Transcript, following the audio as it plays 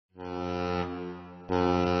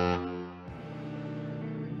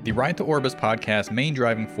The Ride to Orbis podcast main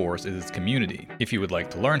driving force is its community. If you would like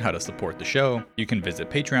to learn how to support the show, you can visit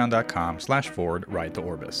patreon.com/Ride to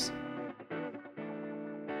Orbis.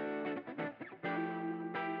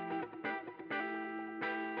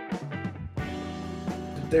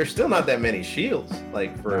 There's still not that many shields,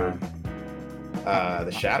 like for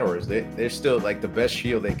the Shadowers. They're still like the best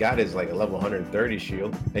shield they got is like a level 130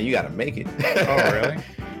 shield, and you got to make it. Oh, really?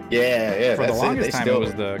 Yeah. For the longest time, it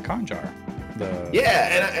was the Conjar.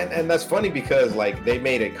 And that's funny because like they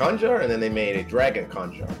made a Conjar and then they made a Dragon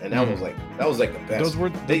Conjar, and that was like the best. Those were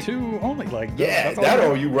the two only. Like you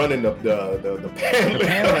running the pan,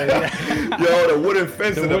 yo, the wooden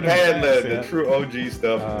fence and the pan, the true OG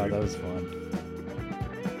stuff. That was fun.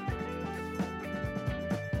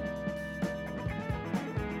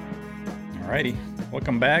 Alrighty,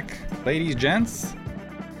 welcome back, ladies, gents,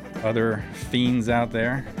 other fiends out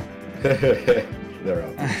there. They're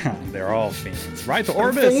out. They're all fiends. Ride to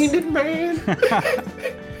Orbis. Fiended, man.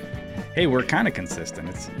 Hey, we're kind of consistent.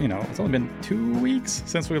 It's only been 2 weeks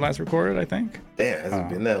since we last recorded, I think. Damn, has it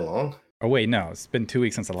been that long? Oh wait, no, it's been 2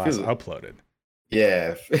 weeks since I last uploaded.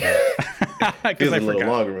 Yeah. Because I forgot. Little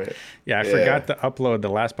longer, man. Yeah, I forgot to upload the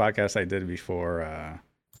last podcast I did before I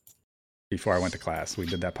went to class. We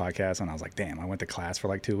did that podcast, and I was like, damn, I went to class for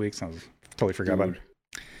like 2 weeks. I totally forgot about it.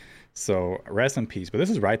 So rest in peace. But this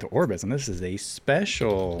is Ride to Orbis, and this is a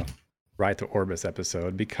special Ride to Orbis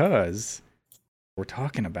episode because we're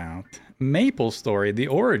talking about MapleStory, the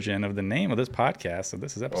origin of the name of this podcast. So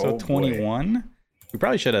this is episode 21. We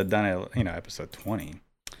probably should have done it, episode 20.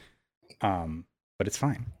 But it's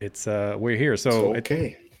fine. It's we're here. So it's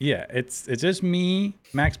okay. It's just me,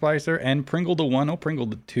 Max Splicer, and Pringle the 1, Pringle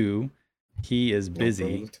the 2. He is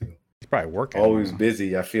busy. He's probably working. Always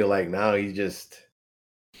busy. I feel like now he's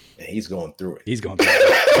going through it. He's going through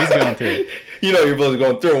it. You're supposed to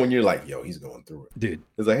go through it when you're like, yo, he's going through it. Dude.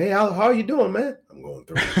 It's like, hey, how are you doing, man? I'm going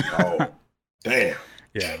through it. Oh, damn.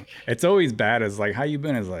 Yeah. It's always bad. It's like, how you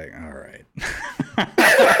been? It's like, all right.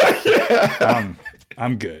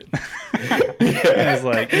 I'm good. And it's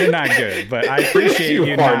like, you're not good, but I appreciate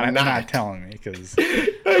you not telling me because.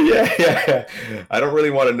 Yeah. I don't really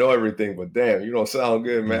want to know everything, but damn, you don't sound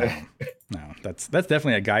good, man. No, that's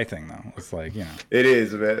definitely a guy thing, though. It's like, It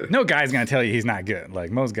is, man. No guy's going to tell you he's not good. Like,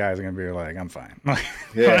 most guys are going to be like, I'm fine.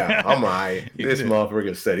 Yeah, I'm all right. This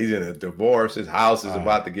motherfucker said he's in a divorce. His house is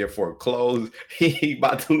about to get foreclosed. He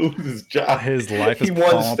about to lose his job. His life is He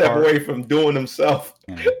one step away from doing himself.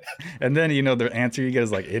 Yeah. And then, the answer you get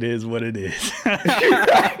is like, it is what it is.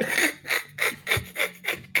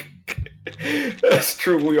 That's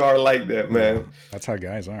true. We are like that, man. That's how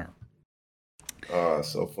guys are. Oh,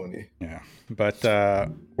 so funny. Yeah. But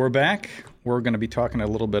we're back. We're going to be talking a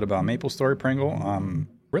little bit about MapleStory, Pringle. I'm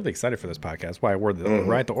really excited for this podcast. Why I wore the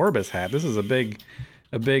Ride to Orbis hat. This is a big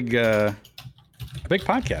podcast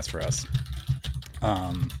for us.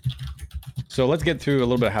 So let's get through a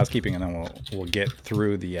little bit of housekeeping, and then we'll get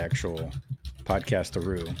through the actual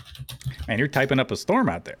podcast-a-roo. Man, you're typing up a storm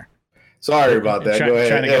out there. Sorry about that. Go ahead.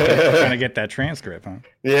 Trying to get that transcript, huh?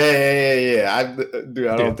 Yeah. I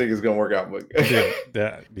don't think it's gonna work out, but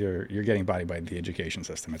you're getting bodied by the education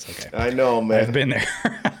system. It's okay. I know, man. I've been there.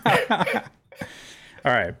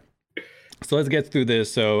 All right. So let's get through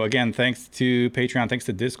this. So again, thanks to Patreon, thanks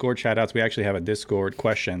to Discord shoutouts. We actually have a Discord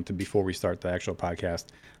question before we start the actual podcast.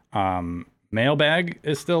 Mailbag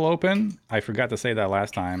is still open. I forgot to say that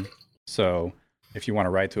last time. So if you want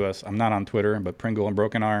to write to us, I'm not on Twitter, but Pringle and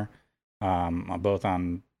Broken are. Both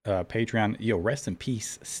on Patreon. Yo, rest in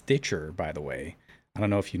peace, Stitcher, by the way. I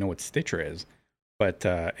don't know if you know what Stitcher is, but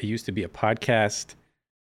it used to be a podcast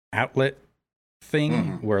outlet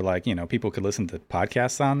thing where, like, people could listen to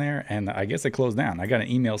podcasts on there, and I guess it closed down. I got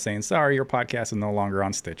an email saying, sorry, your podcast is no longer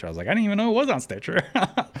on Stitcher. I was like, I didn't even know it was on Stitcher.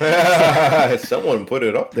 Someone put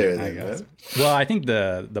it up there then, man. Well, I think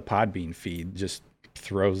the Podbean feed just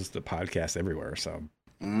throws the podcast everywhere, so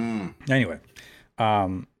anyway.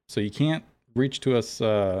 So you can't reach to us.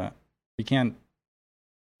 You can't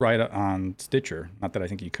write on Stitcher. Not that I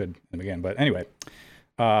think you could again, but anyway,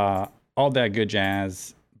 all that good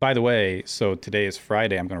jazz. By the way, so today is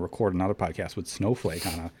Friday. I'm going to record another podcast with Snowflake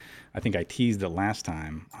I think I teased it last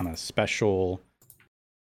time on a special.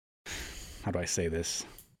 How do I say this?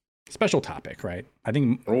 Special topic, right? I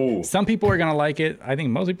think some people are going to like it. I think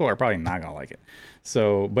most people are probably not going to like it.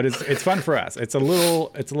 So, but it's fun for us. It's a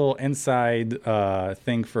little inside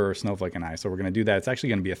thing for Snowflake and I. So we're going to do that. It's actually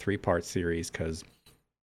going to be a 3-part series because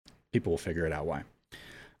people will figure it out why.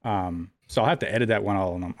 So I'll have to edit that one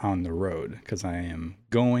all on the road because I am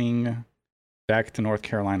going back to North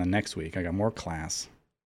Carolina next week. I got more class.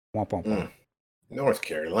 Womp, womp, womp. North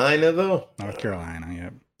Carolina, though? North Carolina,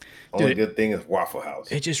 yep. Only good thing is Waffle House.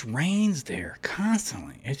 It just rains there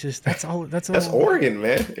constantly. It's just that's all. That's Oregon,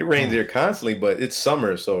 man. It rains there constantly, but it's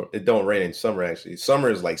summer, so it don't rain in summer. Actually, summer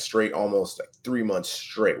is like straight, almost like 3 months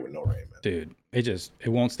straight with no rain, man. Dude, it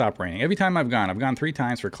won't stop raining. Every time I've gone 3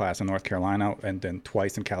 times for class in North Carolina and then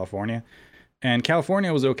twice in California. And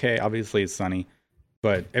California was okay. Obviously, it's sunny,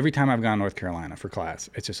 but every time I've gone to North Carolina for class,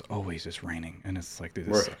 it's just always just raining, and it's like, dude,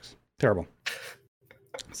 this sucks. Terrible.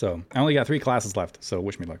 So I only got 3 classes left, so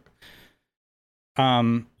wish me luck.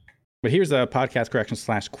 But here's a podcast correction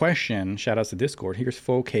 / question. Shout outs to Discord. Here's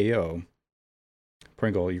Faux KO.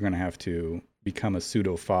 Pringle, you're gonna have to become a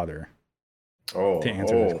pseudo father to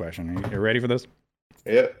answer this question. Are you ready for this?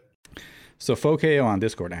 Yep. So Faux KO on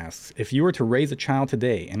Discord asks, if you were to raise a child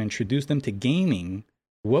today and introduce them to gaming,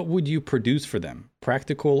 what would you produce for them?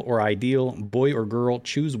 Practical or ideal, boy or girl,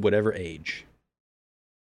 choose whatever age.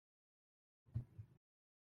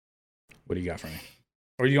 What do you got for me?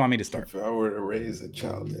 Or do you want me to start? If I were to raise a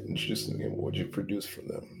child and introduce them, what would you produce for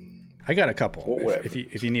them? I got a couple.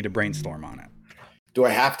 If you need to brainstorm on it. Do I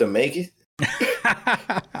have to make it?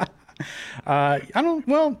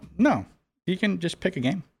 No. You can just pick a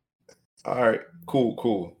game. All right,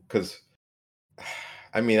 cool. Because,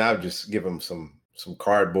 I mean, I'll just give them some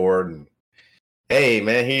cardboard and, hey,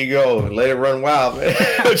 man, here you go. Let it run wild, man.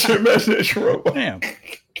 That's your message, bro. Damn.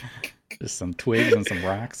 Just some twigs and some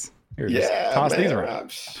rocks. Here, toss these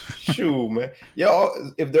around. Shoot, man. Yo,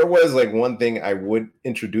 if there was like one thing I would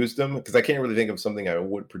introduce them, because I can't really think of something I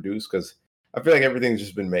would produce, because I feel like everything's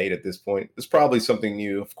just been made at this point. There's probably something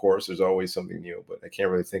new, of course. There's always something new, but I can't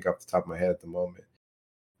really think off the top of my head at the moment.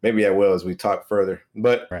 Maybe I will as we talk further.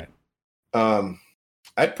 But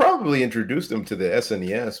I'd probably introduce them to the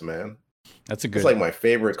SNES, man. It's like my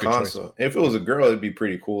favorite console. If it was a girl, it'd be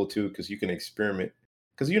pretty cool too, because you can experiment.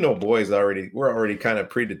 Because boys we're already kind of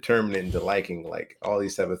predetermined into liking like all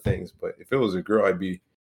these type of things. But if it was a girl, it'd be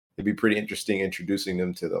pretty interesting introducing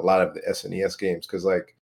them to a lot of the SNES games. Because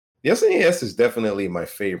like the SNES is definitely my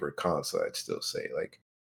favorite console. I'd still say like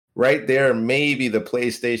right there, maybe the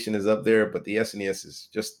PlayStation is up there, but the SNES is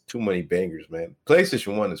just too many bangers, man.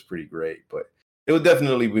 PlayStation 1 is pretty great, but it would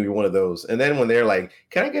definitely be one of those. And then when they're like,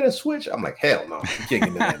 can I get a Switch? I'm like, hell no. You can't get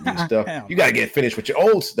into that new stuff. You got to get finished with your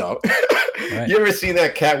old stuff. Right. You ever seen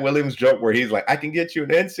that Cat Williams joke where he's like, I can get you an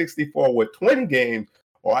N64 with 20 games,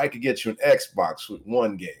 or I could get you an Xbox with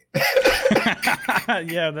 1 game.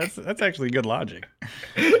 Yeah, that's actually good logic.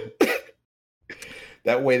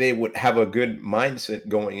 That way they would have a good mindset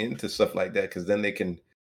going into stuff like that, because then they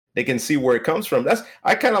can see where it comes from.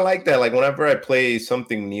 I kind of like that. Like whenever I play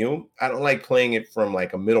something new, I don't like playing it from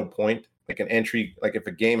like a middle point, like an entry. Like if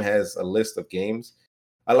a game has a list of games,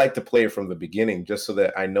 I like to play it from the beginning just so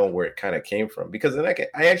that I know where it kind of came from, because then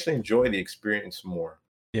I actually enjoy the experience more.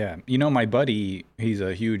 Yeah. My buddy, he's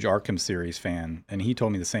a huge Arkham series fan, and he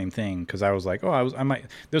told me the same thing, because I was like,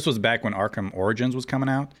 this was back when Arkham Origins was coming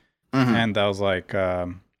out. Mm-hmm. And I was like, I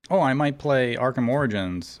might play Arkham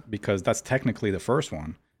Origins because that's technically the first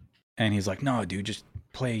one. And he's like, no, dude, just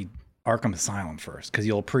play Arkham Asylum first, because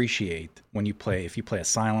you'll appreciate if you play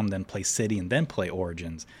Asylum, then play City, and then play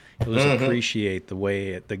Origins. You'll just appreciate the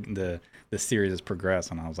way the series has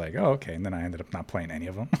progressed. And I was like, oh, okay. And then I ended up not playing any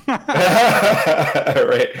of them.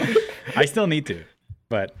 Right. I still need to,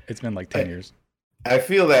 but it's been like 10 years. I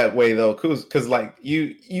feel that way though, because like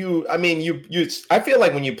I feel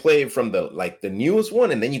like when you play from the newest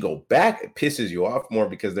one and then you go back, it pisses you off more,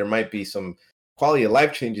 because there might be some quality of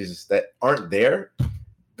life changes that aren't there.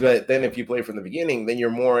 But then if you play from the beginning, then you're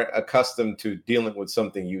more accustomed to dealing with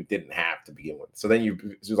something you didn't have to begin with. So then you're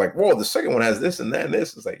like, whoa, the second one has this and that and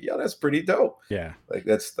this. It's like, yeah, that's pretty dope. Yeah. Like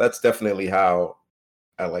that's definitely how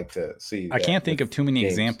I like to see. I can't think of too many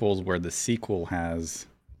examples where the sequel it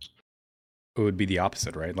would be the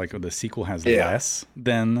opposite, right? Like the sequel has less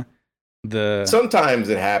than Sometimes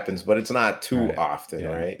it happens, but it's not too often,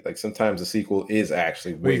 right? Like sometimes the sequel is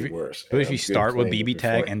actually way worse. But if you start with BB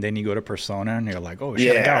Tag and then you go to Persona and you're like, oh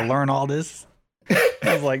shit, I gotta learn all this.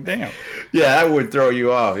 I was like, damn. Yeah, that would throw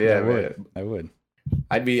you off. Yeah, I would.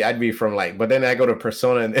 I'd be from like, but then I go to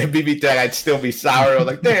Persona and BB Tag, I'd still be sour. I was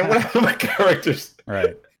like, damn, what happened to my characters?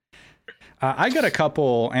 Right. I got a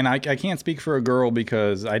couple, and I can't speak for a girl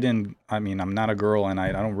because I'm not a girl and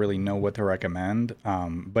I don't really know what to recommend.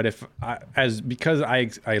 But because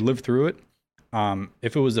I lived through it,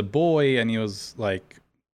 if it was a boy and he was like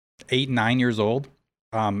 8, 9 years old,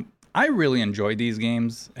 I really enjoyed these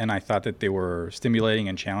games, and I thought that they were stimulating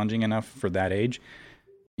and challenging enough for that age.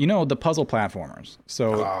 The puzzle platformers.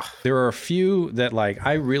 So there are a few that like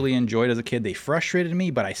I really enjoyed as a kid. They frustrated me,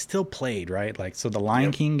 but I still played, right? Like, so the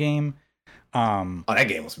Lion King game, That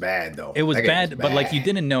game was bad though. It was bad, but like you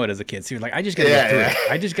didn't know it as a kid. So you're like, I just gotta get through it.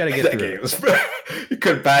 I just gotta get through it. You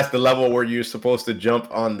couldn't pass the level where you're supposed to jump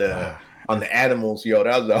on the animals. Yo,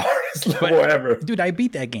 that was the hardest level ever. Dude, I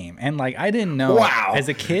beat that game, and like I didn't know. Wow. As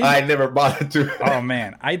a kid, I never bothered to. Oh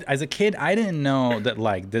man, as a kid, I didn't know that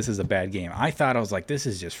like this is a bad game. I thought I was like, this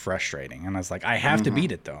is just frustrating, and I was like, I have to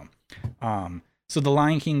beat it though. So the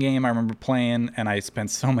Lion King game I remember playing, and I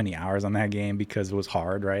spent so many hours on that game because it was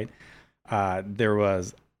hard, right? I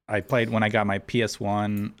played when I got my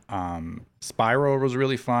PS1. Spyro was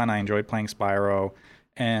really fun. I enjoyed playing Spyro,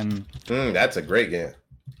 and that's a great game.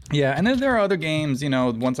 Yeah, and then there are other games,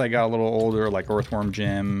 once I got a little older, like Earthworm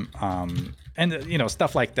Jim, and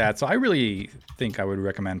stuff like that. So I really think I would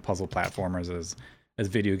recommend puzzle platformers as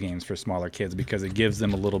video games for smaller kids, because it gives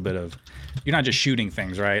them a little bit of, you're not just shooting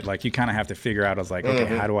things, right? Like you kind of have to figure out,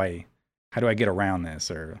 okay, how do I get around this,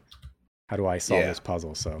 or how do I solve this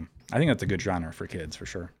puzzle? So I think that's a good genre for kids for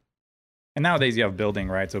sure. And nowadays you have building,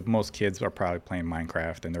 right? So most kids are probably playing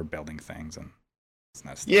Minecraft and they're building things, and it's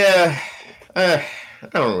not. Yeah, I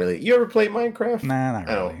don't really. You ever play Minecraft? Nah, not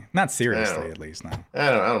really. Not seriously, at least. No.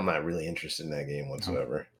 I'm not really interested in that game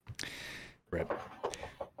whatsoever. No. Rip.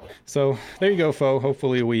 So there you go, Fo.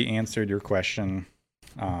 Hopefully we answered your question.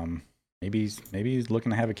 Maybe he's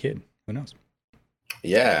looking to have a kid. Who knows?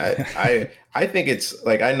 Yeah, I think it's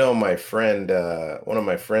like, I know my friend, one of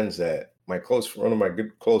my friends one of my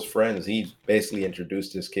good close friends, he basically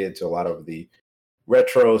introduced his kid to a lot of the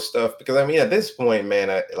retro stuff, because I mean at this point,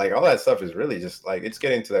 man, like all that stuff is really just like, it's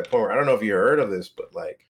getting to that point where, I don't know if you heard of this, but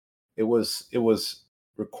like it was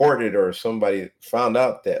recorded, or somebody found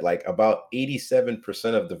out that like about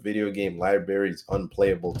 87% of the video game library is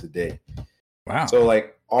unplayable today. Wow. So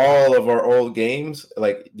like all of our old games,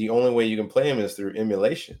 like the only way you can play them is through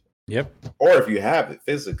emulation. Yep. Or if you have it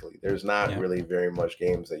physically, there's not really very much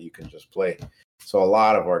games that you can just play. So a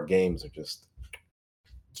lot of our games are just,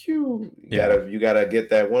 you gotta get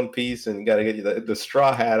that one piece, and you gotta get the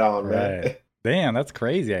straw hat on, man. Right. Damn, that's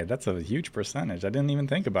crazy. That's a huge percentage. I didn't even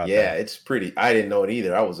think about that. Yeah, it's pretty. I didn't know it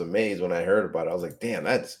either. I was amazed when I heard about it. I was like, damn,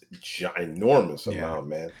 that's ginormous amount,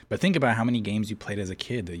 man. But think about how many games you played as a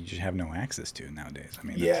kid that you just have no access to nowadays. I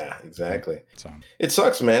mean, yeah, exactly. So it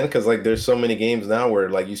sucks, man, because like there's so many games now where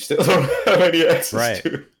like you still don't have any access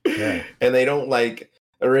to. Yeah. And they don't like,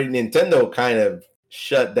 already Nintendo kind of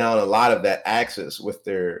shut down a lot of that access with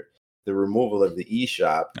the removal of the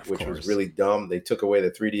eShop, which was really dumb. They took away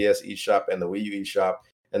the 3DS eShop and the Wii U eShop,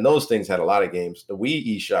 and those things had a lot of games. The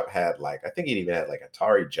Wii eShop had like, I think it even had like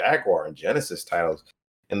Atari Jaguar and Genesis titles,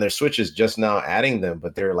 and their Switch is just now adding them,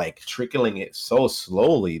 but they're like trickling it so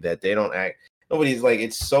slowly that they don't act. Nobody's like,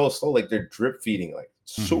 it's so slow, like they're drip feeding, like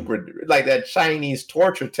super, like that Chinese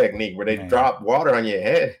torture technique where they drop water on your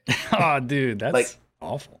head. Oh, dude, that's like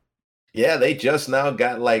awful. Yeah, they just now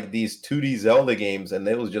got like these 2D Zelda games, and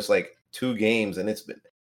it was just like 2 games, and it's been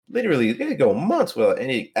literally gonna go months without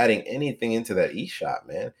adding anything into that eShop,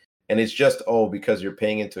 man. And it's just because you're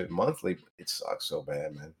paying into it monthly. It sucks so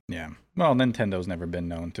bad, man. Yeah. Well, Nintendo's never been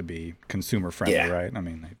known to be consumer friendly, right? I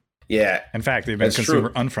mean, in fact, they've been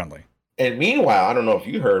consumer unfriendly. And meanwhile, I don't know if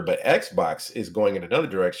you heard, but Xbox is going in another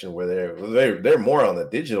direction where they're more on the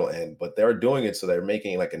digital end, but they're doing it so they're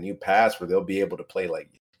making like a new pass where they'll be able to play, like,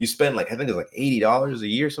 you spend like, I think it's like $80 a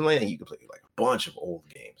year or something, and you can play like a bunch of old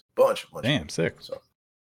games. Bunch. Damn, sick. So,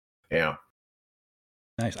 yeah.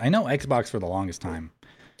 Nice. I know Xbox for the longest time.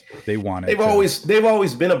 They've always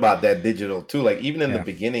been about that digital too. Like even in the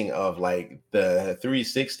beginning of like the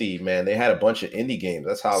 360, man, they had a bunch of indie games.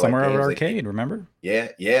 That's how Summer of Arcade, remember? Yeah,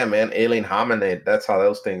 man. Alien Hominid. That's how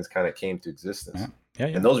those things kind of came to existence. Yeah.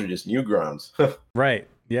 And those are just Newgrounds. Right.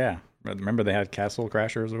 Yeah. Remember they had Castle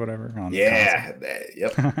Crashers or whatever?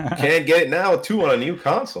 Yep. Can't get it now too on a new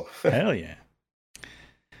console. Hell yeah.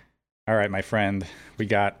 All right, my friend. We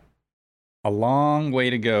got a long way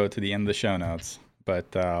to go to the end of the show notes, but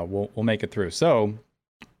we'll make it through. So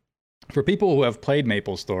for people who have played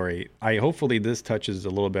MapleStory, hopefully this touches a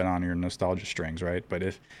little bit on your nostalgia strings, right? But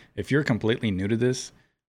if you're completely new to this,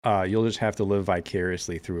 you'll just have to live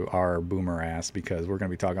vicariously through our boomer ass, because we're going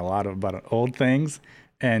to be talking a lot about old things.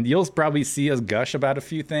 And you'll probably see us gush about a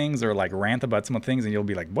few things or like rant about some things, and you'll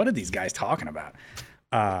be like, what are these guys talking about?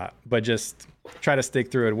 But just try to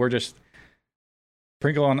stick through it. We're just,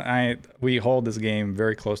 Pringle and I, we hold this game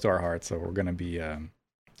very close to our hearts, so we're going to be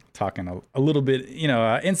talking a little bit,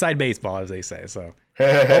 inside baseball, as they say. So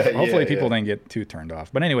hopefully people didn't get too turned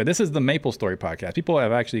off. But anyway, this is the MapleStory podcast. People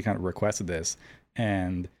have actually kind of requested this,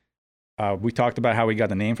 and we talked about how we got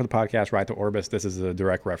the name for the podcast, Ride to Orbis. This is a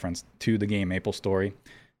direct reference to the game MapleStory.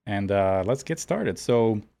 And let's get started.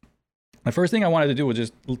 So The first thing I wanted to do was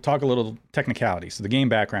just talk a little technicality. So the game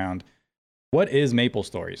background. What is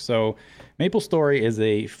MapleStory? So MapleStory is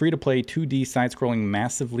a free-to-play 2D side-scrolling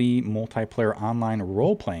massively multiplayer online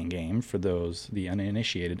role-playing game for the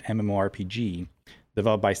uninitiated MMORPG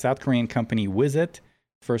developed by South Korean company Wizit,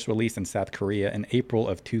 first released in South Korea in April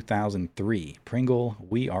of 2003. Pringle,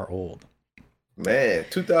 we are old. Man,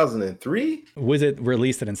 2003? Wizit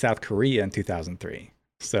released it in South Korea in 2003.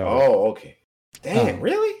 So. Oh, okay. Damn,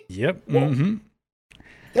 really? Yep. Mm-hmm.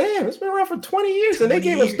 Damn, it's been around for 20 years, and they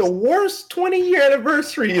gave us the worst 20-year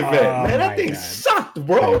anniversary event. Man, that thing sucked,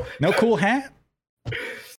 bro. No cool hat?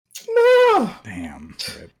 No. Damn.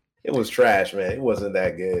 It was trash, man. It wasn't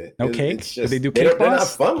that good. No cake? Just, did they do cake? They're not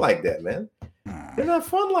fun like that, man. They're not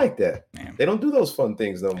fun like that. Man. They don't do those fun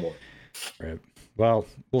things no more. Right. Well,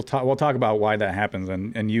 we'll talk about why that happens,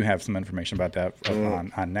 and you have some information about that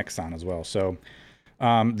on Nexon as well. So.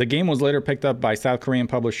 The game was later picked up by South Korean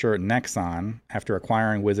publisher Nexon after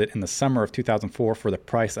acquiring Wizit in the summer of 2004 for the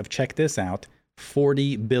price of, check this out,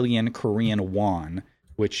 40 billion Korean won,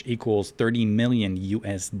 which equals 30 million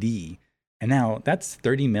USD. And now that's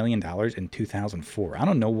 $30 million in 2004. I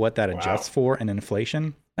don't know what that adjusts for in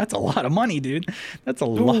inflation. That's a lot of money, dude. That's a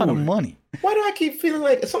lot of money. Why do I keep feeling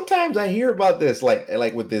like sometimes I hear about this, like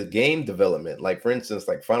with this game development, like for instance,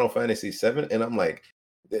 like Final Fantasy VII, and I'm like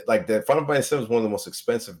the Final Fantasy VII is one of the most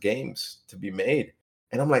expensive games to be made.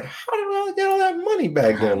 And I'm like, how did I get all that money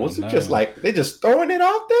back then? Was it just like, they just throwing it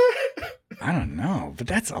out there? I don't know, but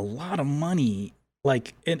that's a lot of money.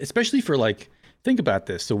 Like, and especially for like, think about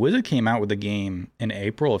this. So Wizard came out with the game in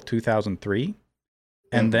April of 2003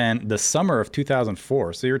 and then the summer of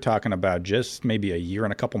 2004. So you're talking about just maybe a year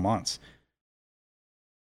and a couple months.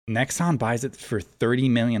 Nexon buys it for $30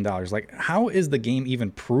 million. Like, how is the game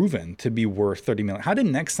even proven to be worth $30 million? How did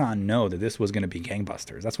Nexon know that this was going to be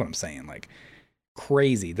gangbusters? That's what I'm saying. Like,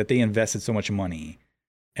 crazy that they invested so much money.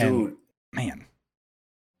 And, dude, man.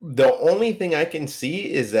 The only thing I can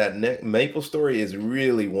see is that MapleStory is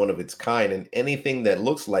really one of its kind, and anything that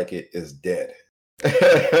looks like it is dead.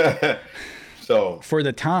 So for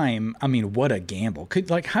the time, I mean, what a gamble.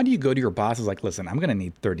 How do you go to your bosses like, listen, I'm going to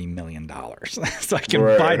need $30 million so I can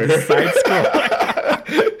buy this side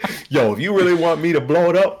scroll. Yo, if you really want me to blow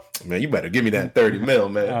it up, man, you better give me that 30 mil,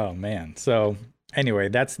 man. Oh, man. So anyway,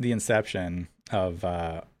 that's the inception of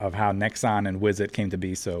how Nexon and Wizit came to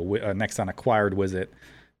be. So Nexon acquired Wizit,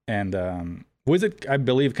 and Wizit, I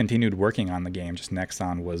believe, continued working on the game. Just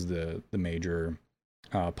Nexon was the major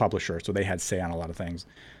publisher, so they had say on a lot of things.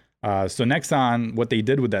 So Nexon, what they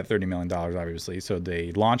did with that $30 million, obviously, so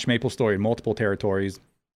they launched MapleStory in multiple territories,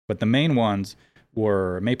 but the main ones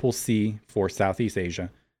were Maple C for Southeast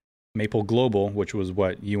Asia, Maple Global, which was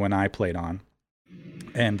what you and I played on,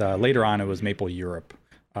 and later on it was Maple Europe.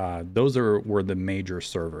 Those were the major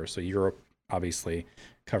servers. So Europe obviously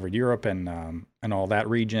covered Europe and all that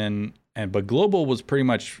region. But Global was pretty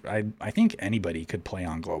much, I think anybody could play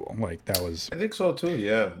on Global. Like that was. I think so too.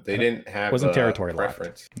 Yeah, they didn't have wasn't territory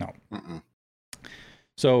preference. Locked. No. Mm-mm.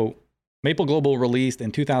 So Maple Global released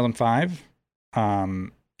in 2005,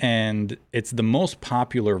 and it's the most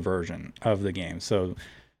popular version of the game. So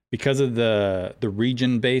because of the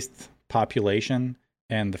region-based population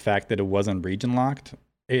and the fact that it wasn't region locked,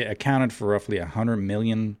 it accounted for roughly 100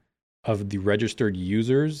 million of the registered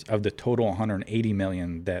users of the total 180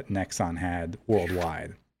 million that Nexon had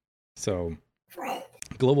worldwide. So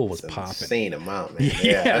Global was popping. Insane amount, man.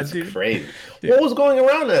 Yeah, that's dude. Crazy. Dude. What was going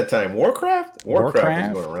around that time? Warcraft was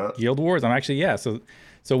going around. Guild Wars. I'm actually, yeah. So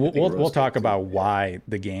we'll talk about why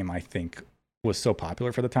the game, I think, was so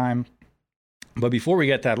popular for the time. But before we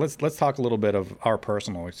get that, let's talk a little bit of our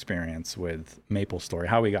personal experience with MapleStory,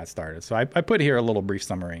 how we got started. So I put here a little brief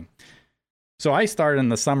summary. So I started in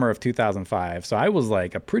the summer of 2005. So I was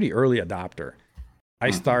like a pretty early adopter.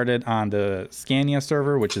 I started on the Scania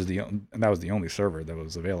server, which is that was the only server that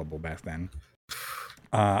was available back then.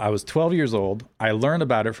 I was 12 years old. I learned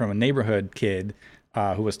about it from a neighborhood kid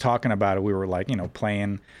who was talking about it. We were like,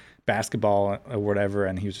 playing basketball or whatever,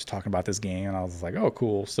 and he was just talking about this game, and I was like, oh,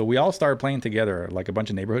 cool. So we all started playing together, like a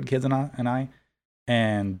bunch of neighborhood kids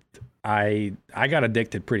and I got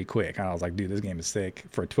addicted pretty quick. I was like, dude, this game is sick.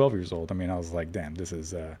 For 12 years old, I mean, I was like, damn, this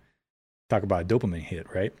is talk about a dopamine hit,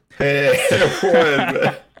 right?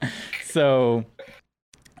 So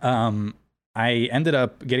I ended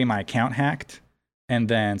up getting my account hacked, and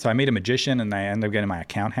then so I made a magician, and I ended up getting my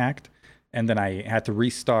account hacked, and then I had to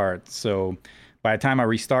restart. So by the time I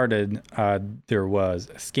restarted, there was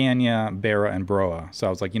Scania, Barra, and Broa. So I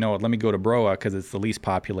was like, you know what, let me go to Broa because it's the least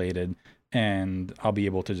populated, and I'll be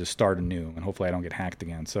able to just start anew, and hopefully I don't get hacked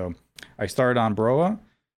again. So I started on Broa,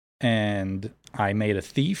 and I made a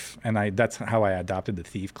thief, and that's how I adopted the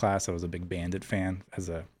thief class. I was a big bandit fan as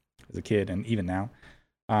a kid, and even now.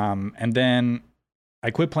 And then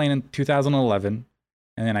I quit playing in 2011,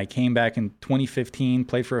 and then I came back in 2015,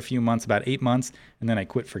 played for a few months, about 8 months, and then I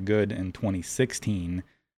quit for good in 2016.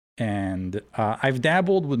 And I've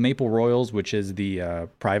dabbled with Maple Royals, which is the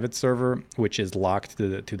private server, which is locked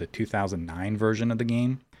to the 2009 version of the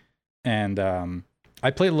game. And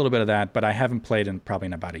I played a little bit of that, but I haven't played in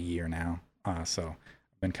about a year now. So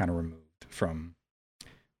I've been kind of removed from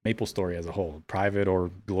MapleStory as a whole, private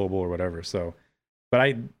or global or whatever. So, but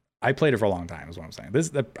I played it for a long time, is what I'm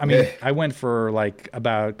saying. I went for like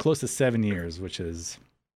about close to 7 years, it's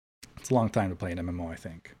a long time to play an MMO, I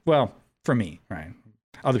think. Well, for me, right?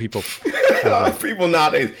 Other people. People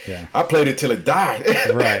nowadays. Yeah. I played it till it died.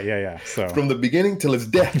 Right. Yeah. So from the beginning till its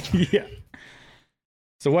death. Yeah.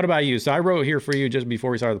 So what about you? So I wrote here for you just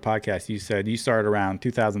before we started the podcast. You said you started around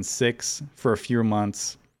 2006 for a few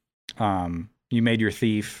months. You made your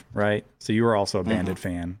thief, right? So you were also a bandit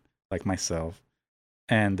fan, like myself.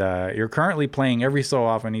 And you're currently playing every so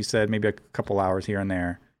often. You said maybe a couple hours here and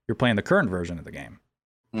there. You're playing the current version of the game.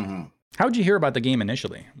 Mm-hmm. How did you hear about the game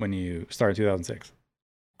initially when you started 2006?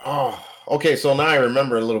 Oh, okay. So now I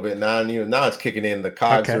remember a little bit. Now it's kicking in. The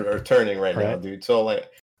cogs are turning right now, dude. So like,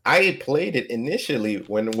 I played it initially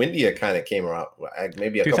when Windia kind of came around,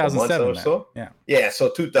 maybe a couple months or so. Yeah. So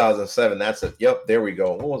 2007. That's it. Yep. There we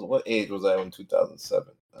go. What age was I in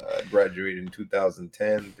 2007? I graduated in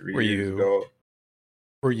 2010. 3 years ago.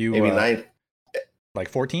 Were you maybe 9? Like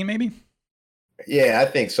 14, maybe? Yeah, I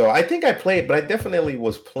think so. I think I played, but I definitely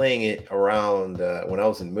was playing it around when I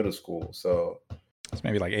was in middle school. So it's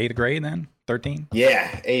maybe like 8th grade then? 13? Yeah,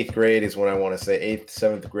 8th grade is when I want to say 8th,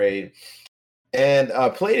 7th grade. And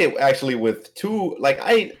played it actually with two, like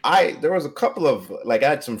I there was a couple of, like I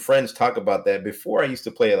had some friends talk about that before. I used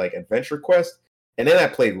to play like Adventure Quest, and then I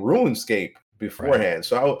played RuneScape beforehand. Right.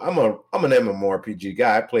 So I'm an MMORPG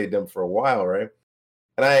guy. I played them for a while, right?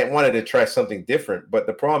 And I wanted to try something different, but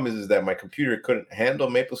the problem is that my computer couldn't handle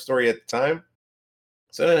MapleStory at the time.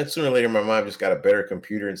 So then sooner or later, my mom just got a better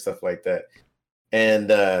computer and stuff like that. And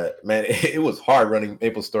man, it was hard running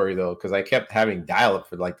MapleStory though, because I kept having dial-up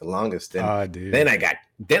for like the longest. And then I got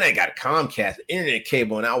Comcast internet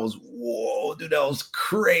cable, and I was, whoa, dude, that was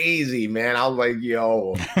crazy, man. I was like,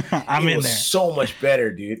 yo, I'm in there. So much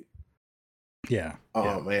better, dude. Yeah.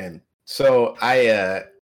 Oh man. So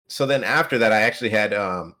so then after that, I actually had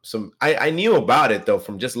I knew about it though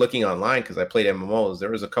from just looking online because I played MMOs.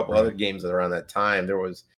 There was a couple other games around that time. There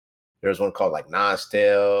was one called like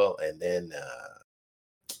Nostale, and then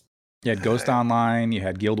you had Ghost Online, you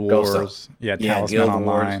had Guild Wars, you had Talisman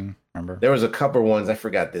Online. Wars. Remember? There was a couple ones. I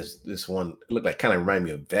forgot this one. It looked like, kind of reminded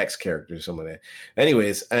me of Vex characters, some of that.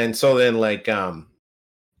 Anyways, and so then like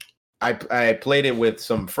I played it with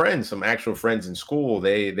some friends, some actual friends in school.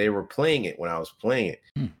 They were playing it when I was playing it.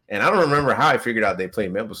 And I don't remember how I figured out they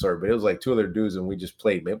played MapleStory, but it was like two other dudes, and we just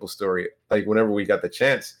played MapleStory like whenever we got the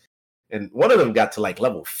chance. And one of them got to like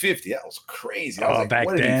level 50. That was crazy. I was like, back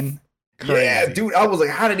then? Yeah, dude. I was like,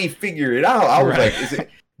 how did he figure it out? I was like, is it?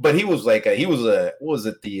 But he was like, what was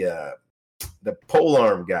it? The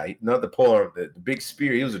polearm guy, not the polearm, the big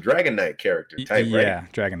spear. He was a Dragon Knight character type, right? Yeah,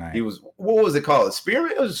 Dragon Knight. He was, what was it called? A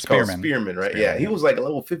spearman? It was just called Spearman, right? Yeah, he was like a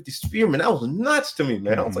level 50 spearman. That was nuts to me,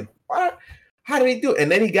 man. I was like, what? How did he do it?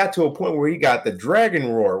 And then he got to a point where he got the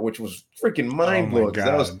Dragon Roar, which was freaking mind blowing because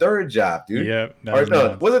that was third job, dude. Yep. Was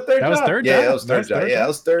it third job? Was third yeah, job? That was third job. Yeah, that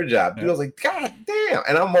was third job. Dude, I was like, God damn.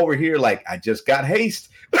 And I'm over here like, I just got haste.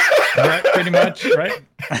 Right, pretty much, right?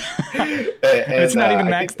 and it's not even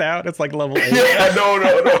maxed out. It's like level 8. Yeah, no.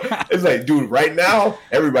 It's like, dude, right now,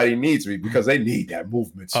 everybody needs me because they need that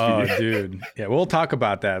movement speed. Oh, dude. Yeah, we'll talk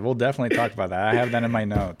about that. We'll definitely talk about that. I have that in my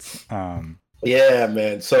notes. Yeah,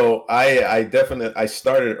 man. So I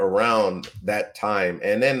started around that time,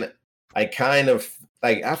 and then I kind of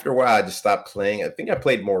like after a while I just stopped playing. I think I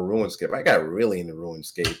played more RuneScape. I got really into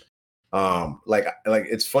RuneScape. Like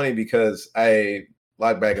it's funny because I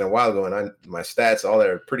logged back in a while ago, and my stats all that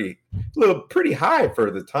are pretty high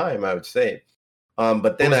for the time, I would say.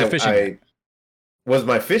 But then I was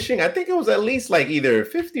my fishing. I think it was at least like either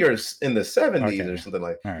 50 or in the 70s or something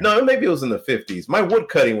like. Right. No, maybe it was in the 50s. My wood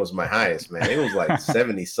cutting was my highest, man. It was like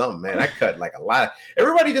 70 something, man. I cut like a lot.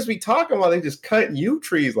 Everybody just be talking while they just cut yew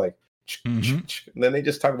trees, like, and then they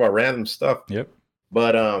just talk about random stuff. Yep.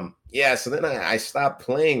 But yeah. So then I stopped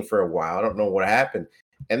playing for a while. I don't know what happened,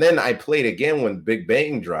 and then I played again when Big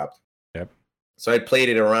Bang dropped. Yep. So I played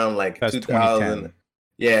it around like 2000.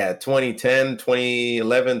 Yeah, 2010,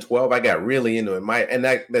 2011, 12, I got really into it.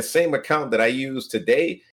 The same account that I use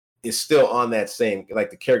today is still on that same, like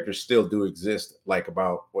the characters still do exist, like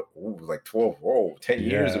about like 10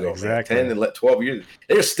 years ago, exactly. man, 10 and 12 years.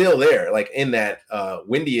 They're still there, like in that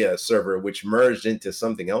Windia server, which merged into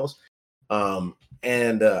something else.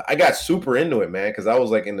 And I got super into it, man, because I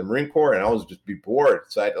was like in the Marine Corps and I was just be bored.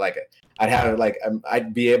 So I'd have like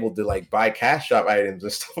I'd be able to like buy cash shop items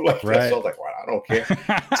and stuff like that. So I was like, well, I don't care.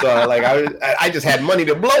 So like I just had money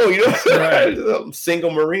to blow, you know. Right. I'm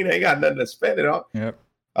single Marine, I ain't got nothing to spend it on. Yep.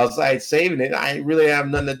 Outside saving it, I really have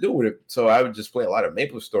nothing to do with it. So I would just play a lot of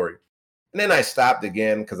MapleStory. And then I stopped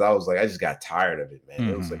again because I was like, I just got tired of it, man. Mm-hmm.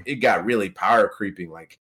 It was like, it got really power creeping.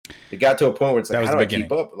 Like it got to a point where it's like, how do I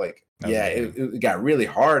keep up? Like, it got really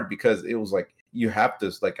hard because it was like, you have to,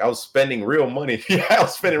 like, I was spending real money. I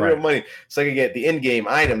was spending real money so I could get the in-game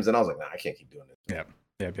items. And I was like, nah, I can't keep doing this.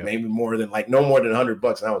 Yep. Maybe more than like, no more than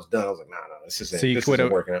 $100. And I was done. I was like, nah, this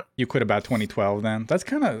isn't working out. You quit about 2012 then? That's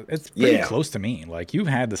kind of, it's pretty close to me. Like you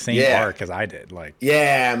had the same arc as I did. Like,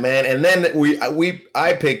 yeah, man. And then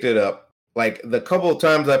I picked it up. Like the couple of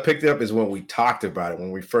times I picked it up is when we talked about it.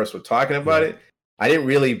 When we first were talking about it, I didn't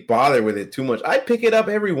really bother with it too much. I pick it up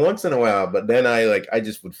every once in a while, but then I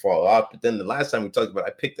just would fall off. But then the last time we talked about it,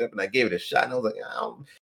 I picked it up and I gave it a shot, and I was like, I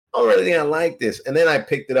don't really think I like this. And then I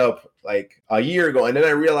picked it up like a year ago, and then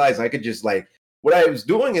I realized I could just like what I was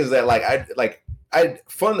doing is that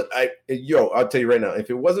I'll tell you right now,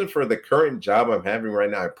 if it wasn't for the current job I'm having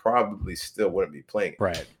right now, I probably still wouldn't be playing it.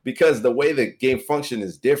 Right. Because the way the game function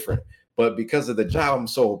is different. But because of the job, I'm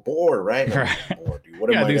so bored, right? I'm bored, dude.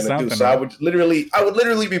 What am I gonna do? So I would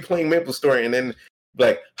literally be playing MapleStory and then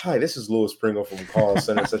like, hi, this is Louis Pringle from call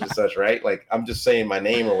center such and such, right? Like I'm just saying my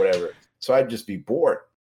name or whatever. So I'd just be bored.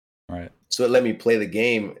 Right. So it let me play the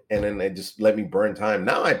game and then it just let me burn time.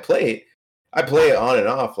 Now I play it. I play it on and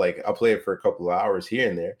off. Like I'll play it for a couple of hours here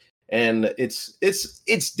and there. And it's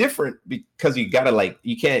different because you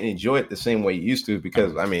can't enjoy it the same way you used to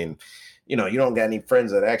because I mean, you don't got any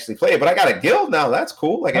friends that actually play it, but I got a guild now. That's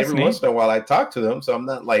cool. Like every once in a while I talk to them. So I'm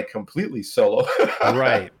not like completely solo.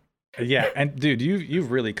 Right. Yeah. And dude, you've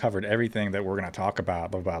really covered everything that we're going to talk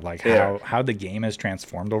about like how the game has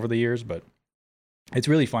transformed over the years. But it's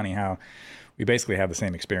really funny how we basically have the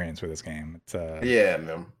same experience with this game. It's yeah,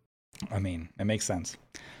 man. I mean, it makes sense.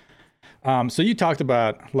 So you talked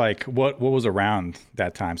about like what was around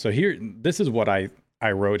that time. So this is what I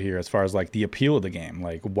wrote here as far as like the appeal of the game.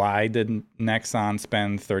 Like, why did Nexon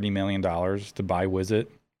spend $30 million to buy Wizit?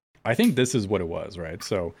 I think this is what it was, right?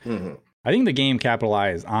 So I think the game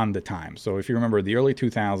capitalized on the time. So if you remember, the early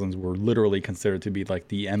 2000s were literally considered to be like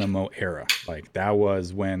the MMO era. Like that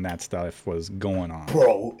was when that stuff was going on.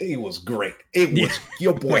 Bro, it was great. It was,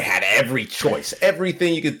 your boy had every choice.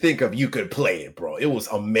 Everything you could think of, you could play it, bro. It was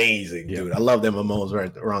amazing, dude. I loved MMOs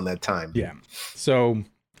right around that time. Yeah. So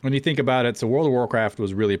when you think about it, so World of Warcraft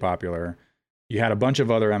was really popular. You had a bunch of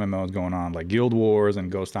other MMOs going on, like Guild Wars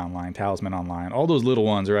and Ghost Online, Talisman Online, all those little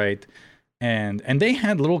ones, right? And they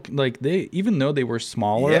had little, like even though they were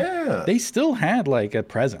smaller, they still had like a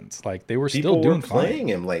presence. Like they were still doing playing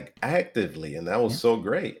him like actively, and that was so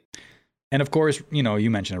great. And of course, you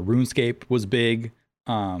mentioned RuneScape was big.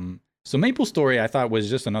 So MapleStory, I thought, was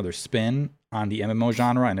just another spin on the MMO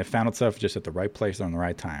genre, and it found itself just at the right place on the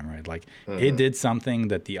right time, right? Like it did something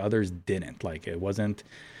that the others didn't. Like it wasn't,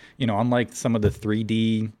 unlike some of the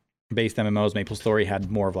 3D based MMOs, MapleStory had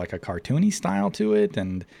more of like a cartoony style to it,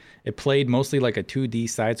 and it played mostly like a 2D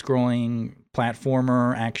side-scrolling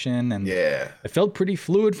platformer action, and it felt pretty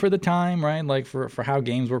fluid for the time, right? Like for how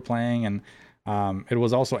games were playing, and it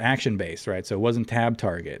was also action-based, right? So it wasn't tab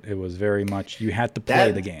target. It was very much you had to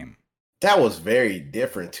play the game. That was very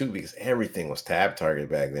different too, because everything was tab target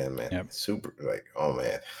back then, man. Yep. Super, like, oh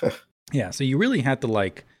man. Yeah, so you really had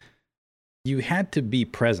to you had to be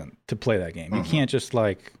present to play that game. You can't just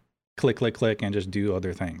like click and just do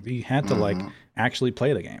other things. You had to actually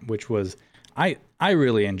play the game, which was I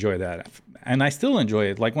really enjoy that, and I still enjoy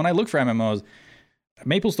it. Like when I look for MMOs,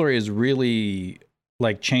 MapleStory has really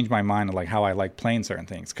like changed my mind of like how I like playing certain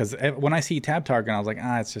things. Because when I see tab target, I was like,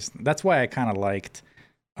 it's just that's why I kind of liked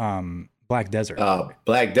Black Desert.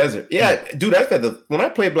 Black Desert. Yeah, dude, when I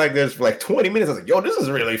played Black Desert for like 20 minutes, I was like, yo, this is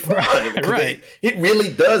really fun. Right. It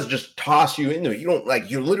really does just toss you into it. You don't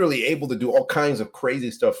you're literally able to do all kinds of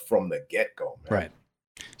crazy stuff from the get-go, man. Right.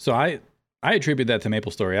 So I attribute that to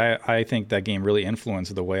MapleStory. I think that game really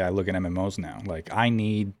influenced the way I look at MMOs now. Like I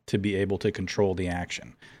need to be able to control the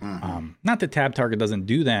action. Not that tab target doesn't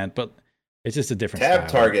do that, but it's just a different tab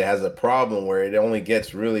target has a problem where it only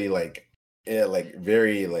gets really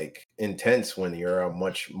very intense when you're a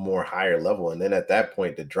much more higher level, and then at that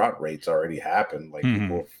point the drop rates already happened. Like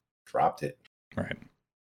people have dropped it. Right.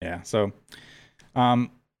 Yeah. So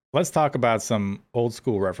let's talk about some old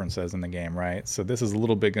school references in the game, right? So this is a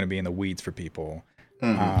little bit going to be in the weeds for people.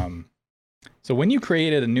 So when you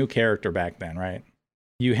created a new character back then, right,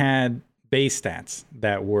 you had base stats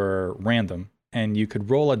that were random, and you could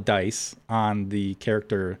roll a dice on the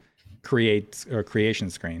character creation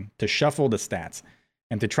screen to shuffle the stats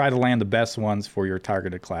and to try to land the best ones for your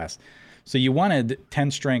targeted class. So you wanted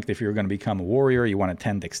 10 strength if you were going to become a warrior. You wanted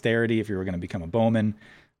 10 dexterity if you were going to become a bowman,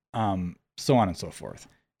 so on and so forth.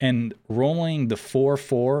 And rolling the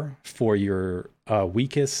 4/4 for your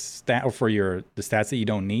weakest stat, or for the stats that you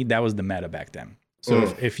don't need, that was the meta back then.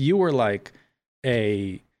 So if you were like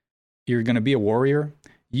you're going to be a warrior,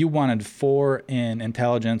 you wanted 4 in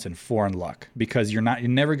intelligence and 4 in luck, because you're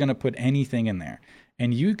never going to put anything in there.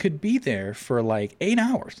 And you could be there for like 8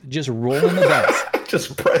 hours just rolling the dice.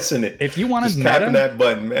 Just pressing it. If you wanted just tapping that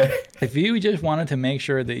button, man. If you just wanted to make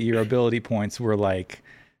sure that your ability points were like,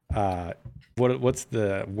 what's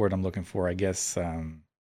the word I'm looking for? I guess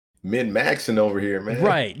min-maxing over here, man.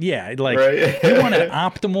 Right? Yeah, like you want an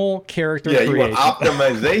optimal character creation. You want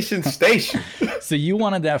optimization station. So you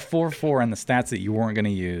wanted that 4/4 in the stats that you weren't going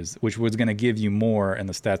to use, which was going to give you more in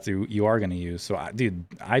the stats that you are going to use. So,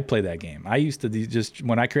 I'd play that game. I used to just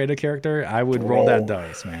when I created a character, I would roll that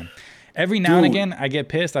dice, man. Every now and again, I get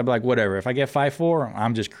pissed. I'd be like, whatever. If I get 5/4,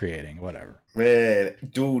 I'm just creating, whatever. Man,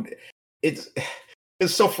 dude, it's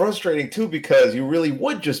so frustrating too, because you really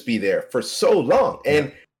would just be there for so long.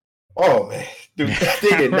 And oh man, dude,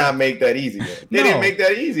 they did not make that easy, man. They didn't make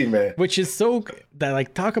that easy, man. Which is so that,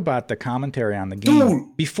 like, talk about the commentary on the game.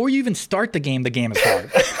 Dude. Before you even start the game is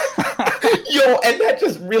hard. Yo, and that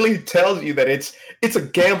just really tells you that it's a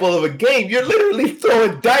gamble of a game. You're literally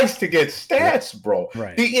throwing dice to get stats, bro.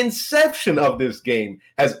 Right. The inception of this game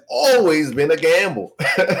has always been a gamble.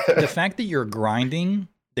 The fact that you're grinding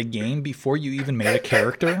the game before you even made a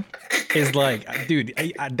character is like, dude,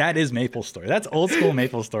 that is MapleStory. That's old school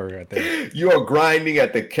MapleStory right there. You are grinding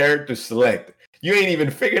at the character select. You ain't even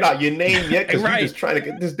figured out your name yet, because right. You're just trying to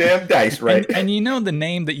get this damn dice right. And you know the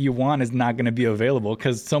name that you want is not going to be available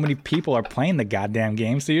because so many people are playing the goddamn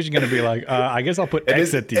game. So you're just going to be like, I guess I'll put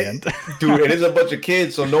X at the end. Dude, it is a bunch of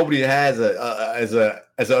kids, so nobody has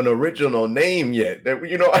an original name yet.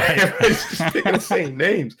 You know, everybody's just picking the same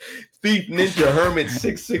names. Thief Ninja Hermit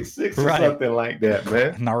 666 or something like that,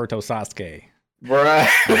 man. Naruto Sasuke. Right.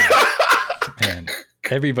 And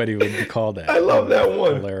everybody would call that. I love that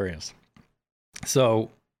one. Hilarious. So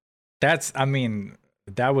that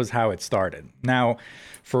was how it started. Now,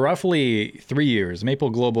 for roughly 3 years, Maple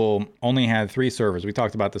Global only had 3 servers. We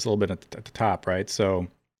talked about this a little bit at the top, right? So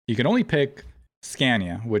you could only pick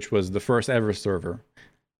Scania, which was the first ever server,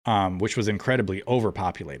 which was incredibly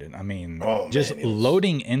overpopulated. I mean,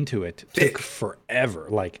 loading into it took forever.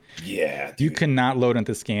 Like, you cannot load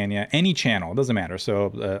into Scania, any channel, it doesn't matter.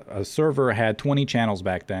 So a server had 20 channels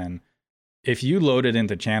back then. If you loaded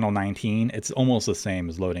into channel 19, it's almost the same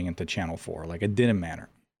as loading into channel 4. Like, it didn't matter.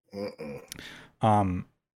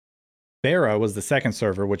 Bera was the second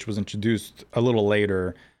server, which was introduced a little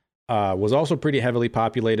later, was also pretty heavily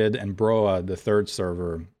populated, and Broa, the third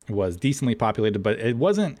server, was decently populated, but it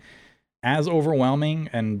wasn't as overwhelming.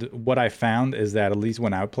 And what I found is that, at least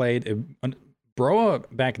when I played, Broa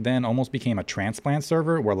back then almost became a transplant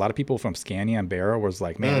server, where a lot of people from Scania and Bera was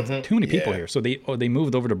like, man, it's too many people here. So they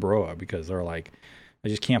moved over to Broa because they're like, I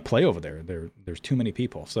just can't play over there. There's too many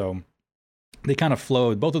people. So they kind of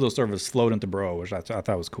flowed. Both of those servers flowed into Broa, which I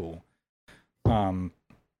thought was cool. And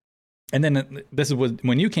then this was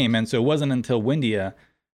when you came in. So it wasn't until Windia,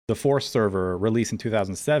 the fourth server, released in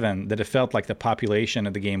 2007, that it felt like the population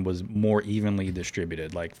of the game was more evenly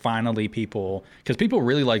distributed. Like, finally because people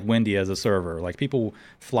really like Windia as a server. Like, people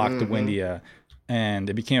flocked to Windia, and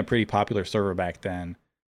it became a pretty popular server back then.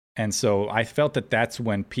 And so I felt that that's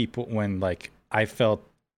when I felt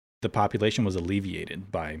the population was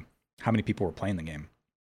alleviated by how many people were playing the game.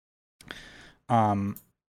 Now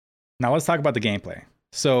let's talk about the gameplay.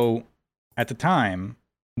 So at the time,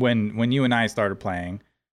 when you and I started playing,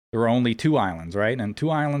 there were only 2 islands, right? And 2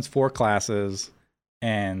 islands, 4 classes,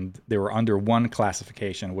 and they were under one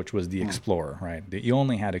classification, which was the Explorer, right? You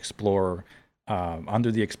only had Explorer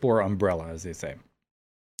under the Explorer umbrella, as they say.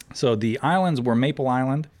 So the islands were Maple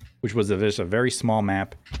Island, which was just a very small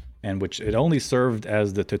map, and which it only served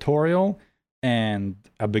as the tutorial, and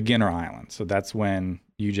a beginner island. So that's when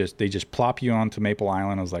they just plop you onto Maple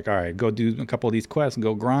Island. I was like, all right, go do a couple of these quests and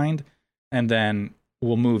go grind, and then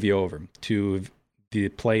we'll move you over to the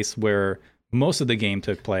place where most of the game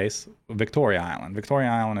took place, Victoria Island. Victoria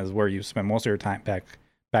Island is where you spent most of your time back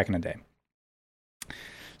in the day.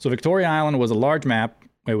 So Victoria Island was a large map,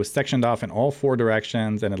 it was sectioned off in all 4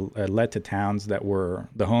 directions, and it led to towns that were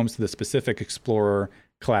the homes to the specific explorer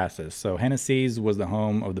classes. So Hennessy's was the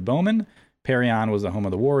home of the bowman, Parion was the home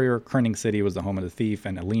of the warrior, Kerning City was the home of the thief,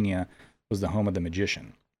 and Alenia was the home of the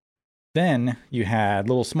magician. Then you had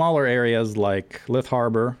little smaller areas like Lith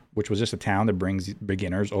Harbor, which was just a town that brings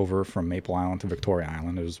beginners over from Maple Island to Victoria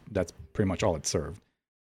Island. That's pretty much all it served.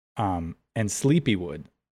 And Sleepywood,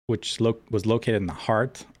 which was located in the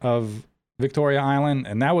heart of Victoria Island,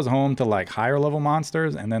 and that was home to like higher level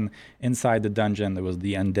monsters. And then inside the dungeon, there was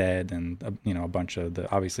the undead and a bunch of there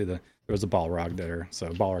was a Balrog there, so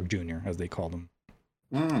Balrog Jr. as they called him.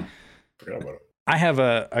 Forgot about it. I have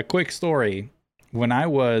a quick story. When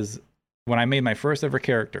I made my first ever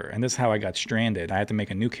character, and this is how I got stranded. I had to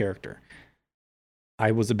make a new character.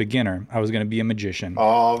 I was a beginner. I was going to be a magician.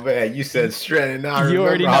 Oh man, you said stranded. Now you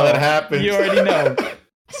already know how that happened. You already know.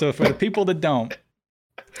 So for the people that don't,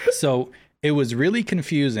 so it was really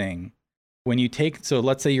confusing when you so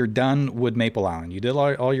let's say you're done with Maple Island. You did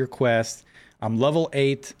all your quests. I'm level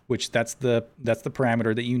 8, which that's the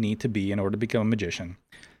parameter that you need to be in order to become a magician.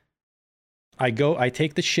 I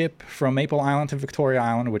take the ship from Maple Island to Victoria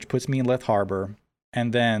Island, which puts me in Lith Harbor.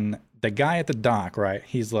 And then the guy at the dock, right?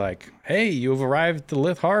 He's like, hey, you've arrived to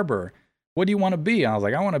Lith Harbor. What do you want to be? I was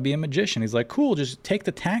like, I want to be a magician. He's like, cool, just take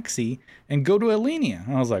the taxi and go to Alenia.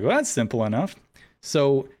 And I was like, well, that's simple enough.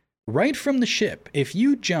 So right from the ship, if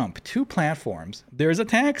you jump 2 platforms, there's a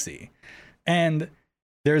taxi. And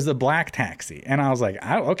there's a black taxi. And I was like,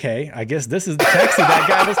 okay, I guess this is the taxi that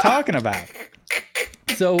guy was talking about.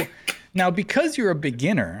 So now, because you're a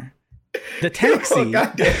beginner, the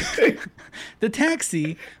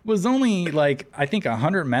taxi was only like, I think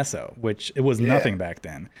 100 meso, which it was nothing back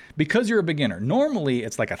then. Because you're a beginner, normally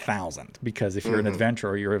it's like 1,000, because if you're an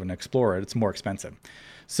adventurer or you're an explorer, it's more expensive.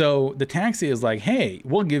 So the taxi is like, hey,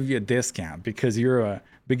 we'll give you a discount because you're a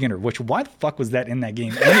beginner, which why the fuck was that in that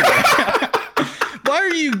game anyway? Why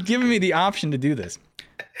are you giving me the option to do this?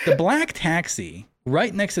 The black taxi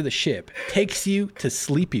right next to the ship takes you to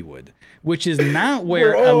Sleepywood, which is not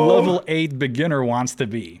where a level 8 beginner wants to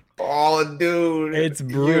be. Oh, dude. It's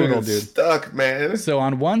brutal, dude. Stuck, man. So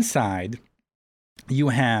on one side, you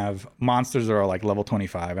have monsters that are like level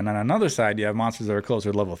 25. And on another side, you have monsters that are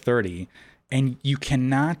closer to level 30. And you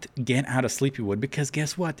cannot get out of Sleepywood because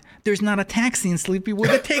guess what? There's not a taxi in Sleepywood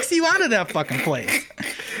that takes you out of that fucking place.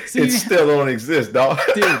 So it still don't exist, dog.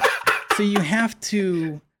 Dude, so you have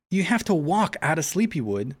to walk out of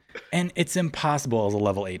Sleepywood, and it's impossible as a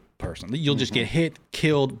level 8 person. You'll just get hit,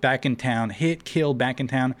 killed, back in town, hit, killed, back in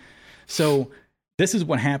town. So this is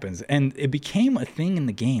what happens. And it became a thing in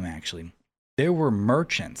the game, actually. There were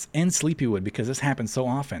merchants in Sleepywood because this happened so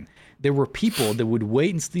often. There were people that would wait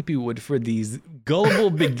in Sleepywood for these gullible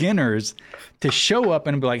beginners to show up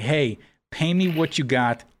and be like, hey, pay me what you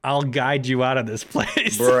got. I'll guide you out of this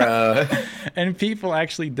place. Bruh. And people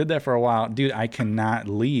actually did that for a while. Dude, I cannot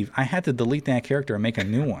leave. I had to delete that character and make a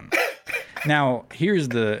new one. Now, here's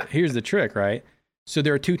the trick, right? So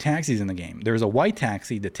there are 2 taxis in the game. There's a white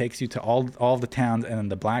taxi that takes you to all the towns, and then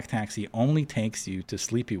the black taxi only takes you to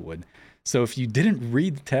Sleepywood. So if you didn't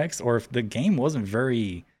read the text, or if the game wasn't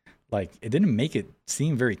very, like, it didn't make it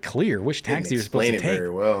seem very clear which taxi you're supposed to take.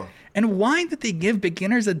 Very well. And why did they give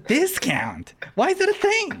beginners a discount? Why is that a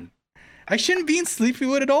thing? I shouldn't be in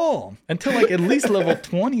Sleepywood at all until like at least level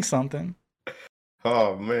 20 something.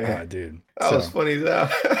 Oh man, dude, that was funny though.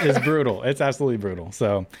 It's brutal. It's absolutely brutal.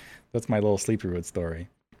 So that's my little Sleepywood story.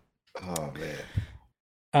 Oh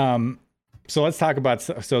man. So let's talk about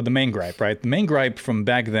the main gripe, right? The main gripe from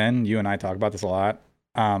back then. You and I talk about this a lot.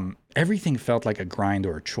 Everything felt like a grind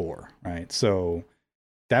or a chore, right? So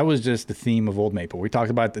that was just the theme of Old Maple. We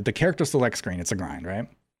talked about the character select screen. It's a grind, right?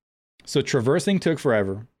 So traversing took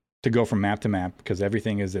forever to go from map to map because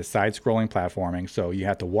everything is a side-scrolling platforming. So you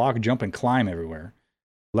had to walk, jump, and climb everywhere.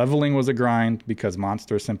 Leveling was a grind because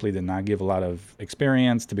monsters simply did not give a lot of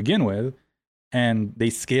experience to begin with. And they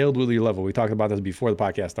scaled with your level. We talked about this before the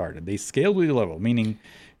podcast started. They scaled with your level, meaning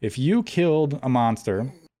if you killed a monster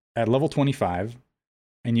at level 25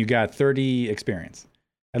 and you got 30 experience,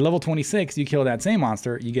 at level 26, you kill that same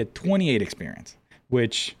monster, you get 28 experience,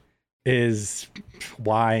 which is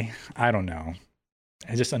why, I don't know.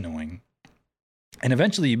 It's just annoying. And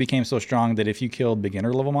eventually you became so strong that if you killed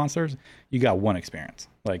beginner level monsters, you got 1 experience.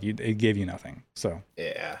 Like it gave you nothing. So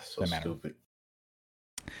yeah, so stupid.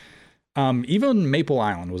 Even Maple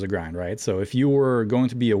Island was a grind, right? So if you were going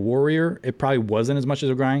to be a warrior, it probably wasn't as much as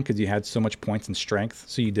a grind because you had so much points and strength,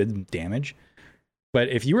 so you did damage. But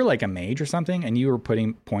if you were like a mage or something and you were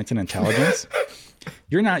putting points in intelligence,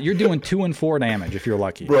 You're doing 2 and 4 damage if you're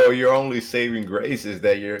lucky. Bro, your only saving grace is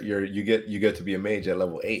that you get to be a mage at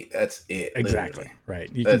level 8. That's it. Exactly. Literally.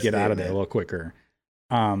 Right. You can get out of there a little quicker.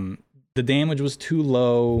 The damage was too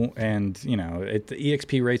low, and the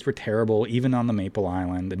EXP rates were terrible, even on the Maple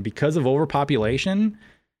Island. And because of overpopulation,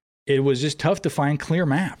 it was just tough to find clear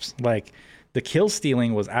maps. Like, the kill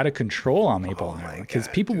stealing was out of control on Maple Island, because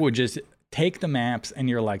people would just take the maps, and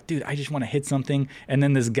you're like, dude, I just want to hit something, and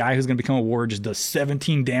then this guy who's going to become a warrior just does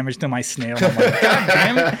 17 damage to my snail. I'm like, God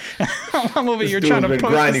damn it. I'm over here trying to post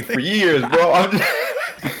grinding for years, bro.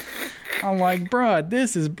 I'm like, bro,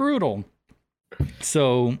 this is brutal.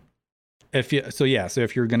 So if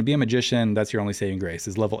you're going to be a magician, that's your only saving grace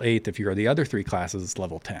is level 8. If you're the other 3 classes, it's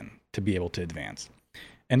level 10 to be able to advance.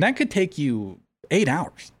 And that could take you 8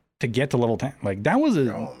 hours to get to level 10. Like,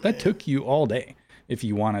 that took you all day if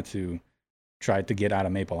you wanted to try to get out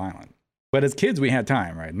of Maple Island. But as kids, we had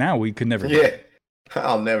time, right? Now we could never do it.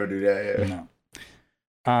 I'll never do that. Yeah.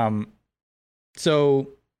 No. So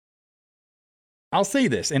I'll say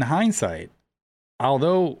this in hindsight,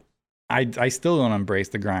 although I still don't embrace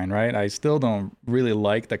the grind, right? I still don't really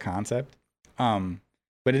like the concept. But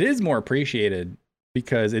it is more appreciated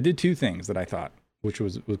because it did 2 things that I thought, which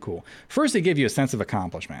was cool. First, it gave you a sense of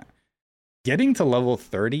accomplishment. Getting to level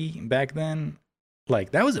 30 back then,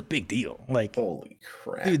 like, that was a big deal. Like, holy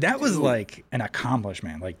crap, dude, that was like an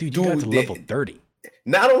accomplishment. Like, dude, you got to level 30.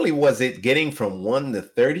 Not only was it getting from 1 to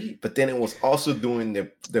 30, but then it was also doing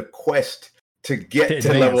the quest to get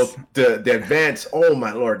to level the advance. Oh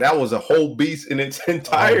my Lord, that was a whole beast in its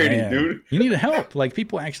entirety, dude. You need help. Like,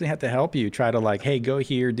 people actually had to help you, try to like, hey, go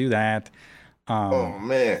here, do that. Oh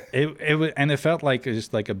man, it was, and it felt like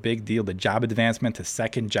just like a big deal. The job advancement to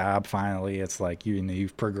second job, finally, it's like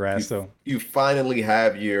you've progressed. You finally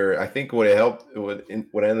have your. I think what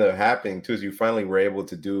ended up happening too is you finally were able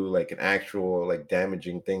to do like an actual like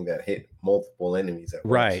damaging thing that hit multiple enemies at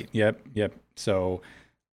once. Right. Yep. So,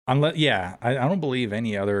 I don't believe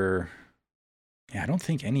any other. Yeah, I don't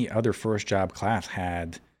think any other first job class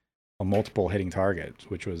had a multiple hitting target,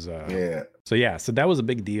 which was So that was a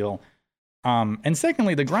big deal. And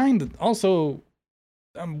secondly, the grind also,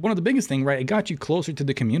 one of the biggest things, right? It got you closer to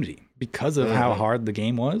the community because of how hard the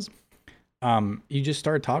game was. You just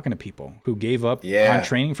started talking to people who gave up on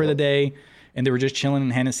training for the day, and they were just chilling in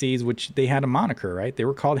Hennessy's, which they had a moniker, right? They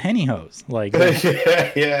were called Henny Hoes. Like,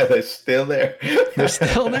 they're still there. They're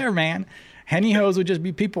still there, man. Henny Hoes would just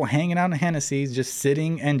be people hanging out in Hennessy's, just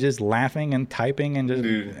sitting and just laughing and typing and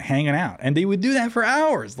just hanging out. And they would do that for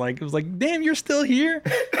hours. Like, it was like, damn, you're still here?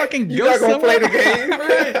 Fucking you're not going to play the game?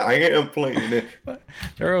 Right. I am playing it.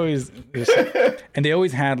 They're always, and they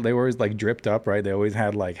were always like dripped up, right? They always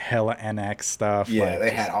had like hella NX stuff. Yeah, like, they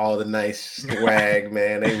had all the nice swag,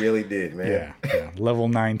 man. They really did, man. Yeah. Level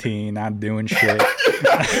 19, not doing shit.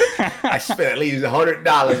 I spent at least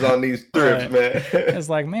 $100 on these thrips, man. It's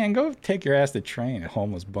like, man, go take your ass to train, a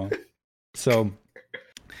homeless bum. So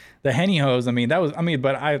the Henny Hoes,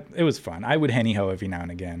 it was fun. I would Henny Ho every now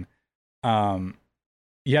and again.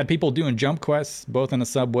 You had people doing jump quests both in the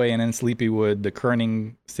subway and in Sleepywood. The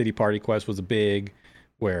Kerning City Party quest was a big,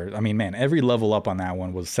 where every level up on that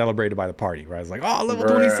one was celebrated by the party, right? It's like, oh, level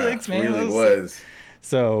 26, man. It really was.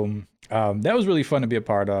 So that was really fun to be a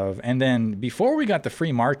part of. And then before we got the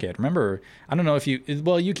free market, remember, I don't know if you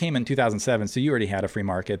came in 2007, so you already had a free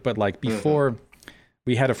market, but like before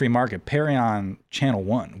we had a free market, Perry on Channel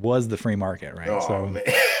 1 was the free market, right? Oh, man.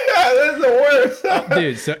 That's the worst.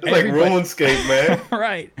 Dude, so it's like RuneScape, man.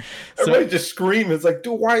 Right. Everybody just screaming. It's like,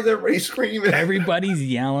 dude, why is everybody screaming? Everybody's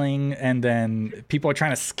yelling, and then people are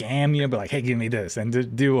trying to scam you, but like, hey, give me this,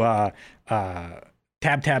 and do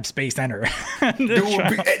tab space enter.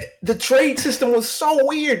 The trade system was so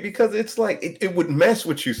weird because it's like it would mess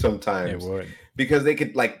with you sometimes. It would, because they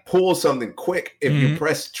could like pull something quick if you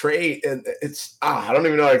press trade, and it's I don't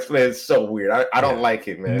even know how to explain it. It's so weird. I don't like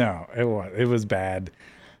it, man. No, it was bad.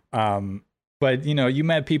 But you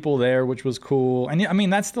met people there, which was cool. And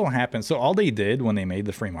that still happens. So all they did when they made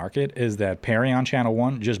the free market is that Perry on Channel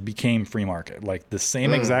 1 just became free market. Like the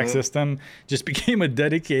same exact system just became a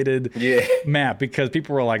dedicated map, because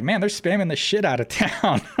people were like, man, they're spamming the shit out of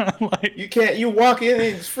town. Like, you walk in and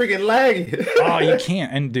it's freaking laggy. Oh, you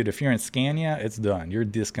can't. And dude, if you're in Scania, it's done. You're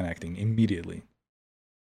disconnecting immediately.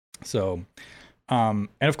 So, and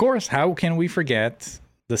of course, how can we forget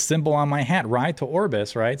the symbol on my hat, Ride to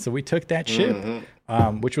Orbis, right? So we took that ship,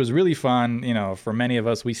 which was really fun. For many of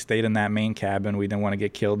us, we stayed in that main cabin. We didn't want to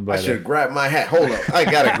get killed by I should grab my hat. Hold up. I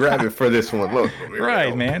got to grab it for this one. Look.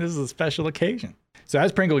 Right, man. This is a special occasion. So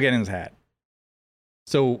as Pringle getting his hat.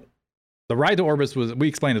 So the Ride to Orbis we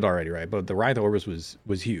explained it already, right? But the Ride to Orbis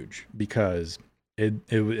was huge because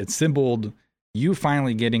it symboled you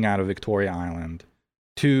finally getting out of Victoria Island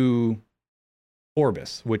to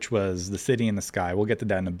Orbis, which was the city in the sky. We'll get to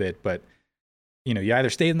that in a bit, but you either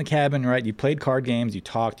stayed in the cabin, right? You played card games, you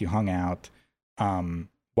talked, you hung out,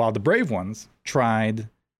 while the brave ones tried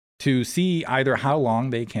to see either how long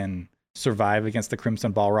they can survive against the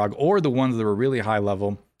Crimson Balrog, or the ones that were really high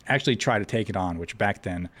level actually try to take it on, which back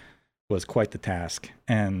then was quite the task.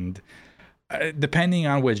 And depending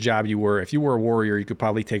on which job you were, if you were a warrior, you could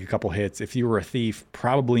probably take a couple hits. If you were a thief,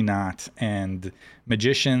 probably not. And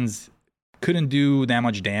magicians couldn't do that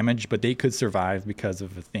much damage, but they could survive because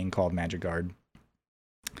of a thing called Magic Guard.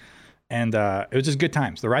 And it was just good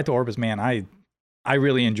times. The ride to Orbis, man, I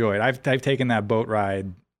really enjoyed. I've taken that boat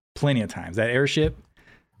ride plenty of times. That airship.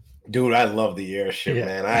 Dude, I love the airship,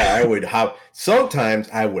 man. I would hop. Sometimes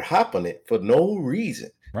I would hop on it for no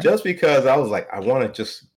reason. Right. Just because I was like, I want to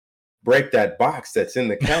just break that box that's in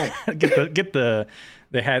the counter.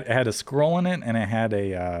 It had a scroll in it, and it had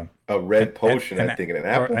a red potion, I think, and an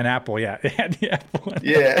apple. An apple, yeah. It had the apple.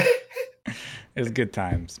 Yeah. It was good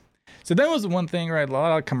times. So that was one thing, right? A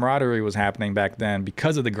lot of camaraderie was happening back then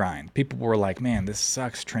because of the grind. People were like, man, this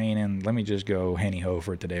sucks training. Let me just go henny-ho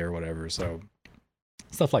for today or whatever. So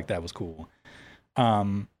stuff like that was cool.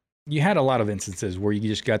 You had a lot of instances where you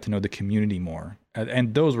just got to know the community more.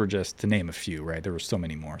 And those were just to name a few, right? There were so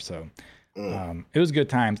many more. So it was good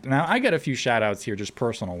times. Now, I got a few shout outs here, just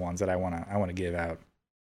personal ones that I want to give out.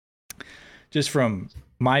 Just from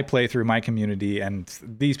my playthrough, my community, and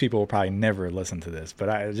these people will probably never listen to this,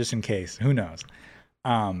 but just in case, who knows?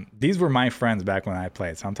 These were my friends back when I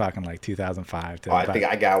played, so I'm talking like 2005 to I think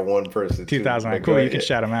I got one person. 2009. Cool, you can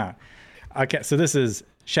shout him out. Okay, so this is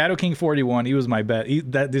Shadow King 41. He was my best. He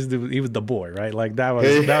was the boy, right? Like that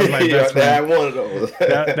was my best friend. One of those.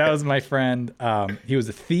 that was my friend. He was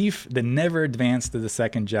a thief that never advanced to the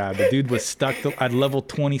second job. The dude was stuck at level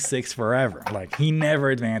 26 forever. Like he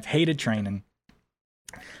never advanced. Hated training.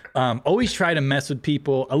 Always try to mess with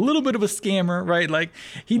people. A little bit of a scammer, right? Like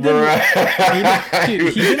he didn't.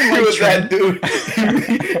 He didn't like that dude.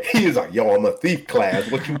 He was like, "Yo, I'm a thief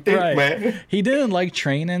class. What you think, man?" He didn't like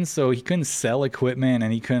training, so he couldn't sell equipment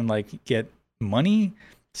and he couldn't like get money.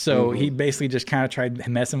 So he basically just kind of tried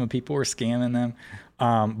messing with people or scamming them.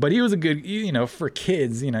 But he was a good, for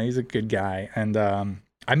kids, he's a good guy. And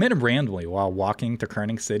I met him randomly while walking to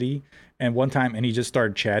Kerning City. And one time, and he just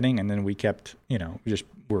started chatting, and then we kept, we just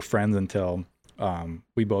were friends until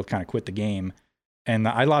we both kind of quit the game. And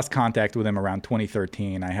I lost contact with him around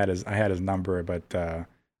 2013. I had his number, but I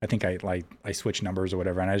think I switched numbers or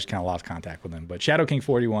whatever, and I just kind of lost contact with him. But Shadow King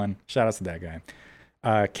 41, shout outs to that guy.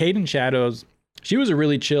 Kaden Shadows, she was a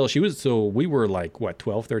really chill. We were like,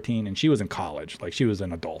 12, 13, and she was in college. Like she was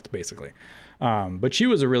an adult, basically. But she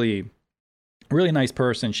was a really, really nice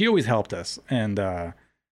person. She always helped us. And, I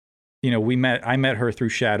met her through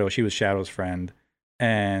Shadow. She was Shadow's friend.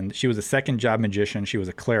 And she was a second job magician. She was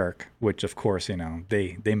a cleric, which of course,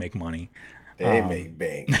 they make money. They make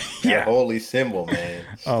bank. That holy symbol, man.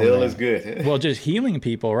 Still is good. Well, just healing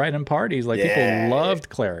people, right? In parties. Like people loved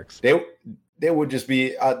clerics. They would just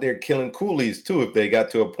be out there killing coolies too if they got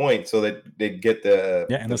to a point so that they'd get the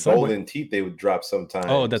golden teeth they would drop sometimes.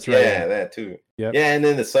 Oh, that's right. Yeah, that too. Yep. Yeah, and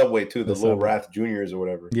then the subway too, the little Wrath Juniors or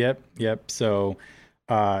whatever. Yep. So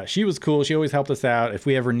she was cool. She always helped us out. If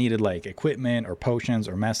we ever needed like equipment or potions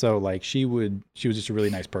or meso, like she was just a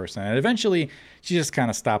really nice person. And eventually she just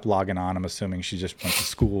kind of stopped logging on. I'm assuming she just went to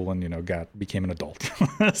school and, became an adult.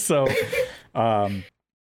 So,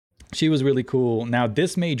 she was really cool. Now,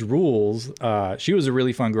 This Mage Rules, she was a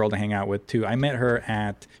really fun girl to hang out with too. I met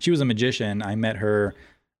her she was a magician. I met her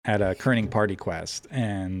at a Kerning Party Quest,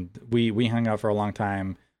 and we hung out for a long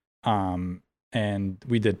time. And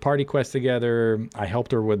we did party quests together. I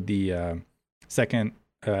helped her with the second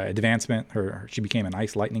advancement. She became an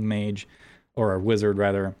Ice Lightning Mage, or a wizard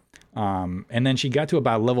rather. And then she got to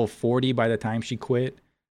about level 40 by the time she quit.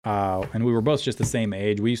 And we were both just the same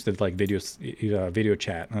age. We used to like video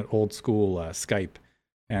chat, old school Skype.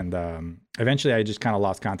 And eventually I just kind of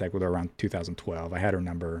lost contact with her around 2012. I had her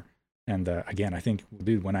number. And again, I think,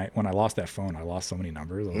 dude, when I lost that phone, I lost so many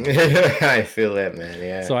numbers. I feel that, man.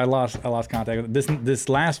 Yeah. So I lost contact with this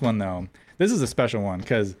last one though. This is a special one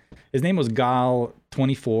because his name was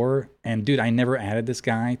Gal24, and dude, I never added this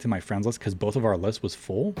guy to my friends list because both of our lists was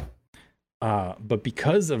full. But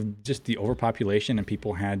because of just the overpopulation and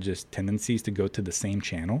people had just tendencies to go to the same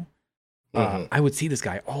channel, I would see this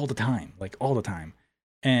guy all the time,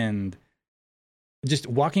 and just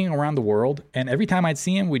walking around the world, and every time I'd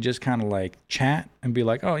see him, we'd just kind of like chat and be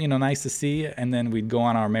like, oh, nice to see you. And then we'd go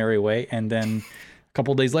on our merry way. And then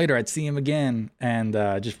couple of days later, I'd see him again, and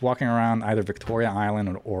just walking around either Victoria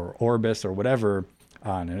Island or Orbis or whatever,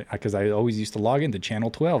 because I always used to log into Channel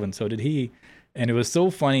 12, and so did he. And it was so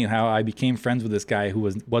funny how I became friends with this guy who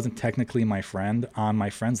wasn't technically my friend on my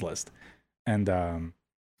friends list. And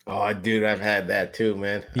oh, dude, I've had that too,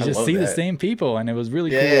 man. You just see the same people, and it was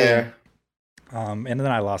really cool. Yeah. And then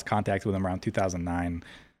I lost contact with him around 2009.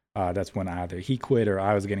 That's when either he quit or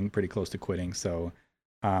I was getting pretty close to quitting. So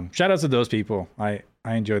shout outs to those people. I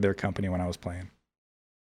enjoyed their company when I was playing.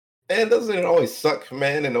 And doesn't it always suck,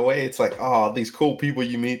 man? In a way, it's like, oh, these cool people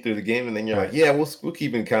you meet through the game, and then you're like, yeah, we'll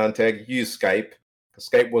keep in contact. You use Skype.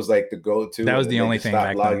 Skype was like the go-to. That was the only thing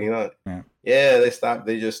back logging then. On. Yeah,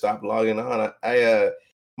 they just stopped logging on.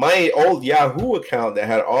 My old Yahoo account that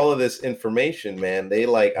had all of this information, man, they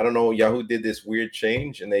I don't know, Yahoo did this weird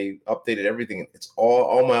change and they updated everything. It's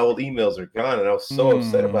all my old emails are gone, and I was so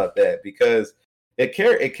upset about that because I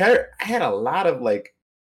had a lot of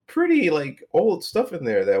pretty old stuff in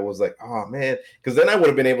there that was like, oh man, because then I would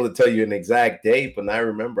have been able to tell you an exact date, but now I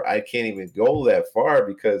remember I can't even go that far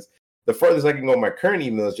because the furthest I can go in my current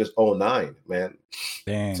email is just 09, man.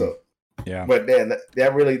 Dang. So yeah, but then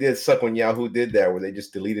that really did suck when Yahoo did that, where they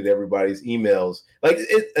just deleted everybody's emails.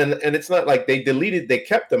 And it's not like they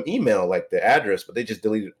kept them email, like the address, but they just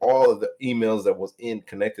deleted all of the emails that was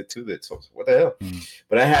connected to it. So what the hell?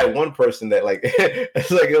 But I had one person that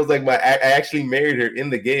I actually married her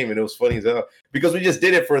in the game, and it was funny as hell because we just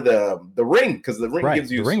did it for the ring, because the ring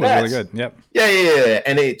gives you the ring stats. was really good. Yep. Yeah.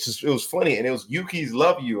 And it was funny, and it was Yuki's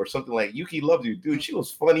Love You or something like Yuki Loves You, dude. She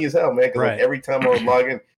was funny as hell, man. Because every time I would log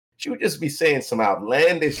in, she would just be saying some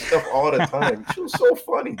outlandish stuff all the time. She was so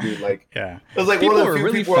funny, dude. Yeah. It was like people one of the were few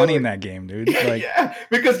really people funny in that game, dude. Yeah,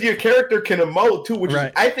 because your character can emote too, which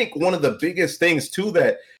is, I think, one of the biggest things too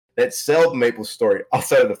that sold MapleStory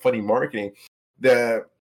outside of the funny marketing. The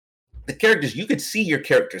characters, you could see your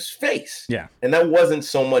character's face. Yeah. And that wasn't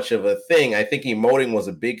so much of a thing. I think emoting was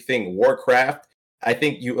a big thing. Warcraft, I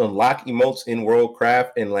think you unlock emotes in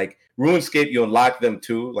Worldcraft, and RuneScape, you unlock them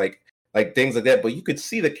too. Like things like that, but you could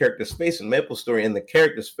see the character's face in MapleStory, and the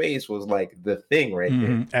character's face was the thing right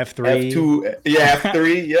there. F3, F2, yeah,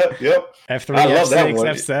 F3, yep. F3, I love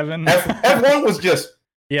F6, that one. F7. F1 was just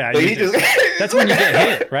that's when you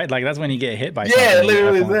get hit, right? That's when you get hit by something. Yeah,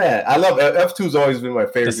 literally that. I love F2's always been my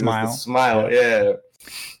favorite. The smile, yeah.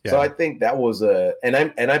 So I think that was and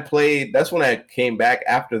I played. That's when I came back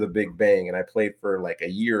after the Big Bang, and I played for a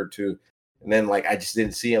year or two. And then I just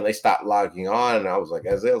didn't see them. They stopped logging on, and I was like, oh,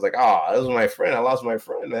 this was my friend. I lost my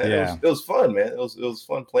friend, man. Yeah. It was fun, man. It was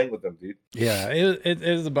fun playing with them, dude. Yeah, it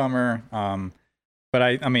is a bummer. But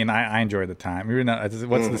I enjoy the time.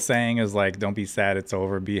 What's the saying is don't be sad, it's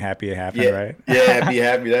over. Be happy, it happened, right? Yeah, be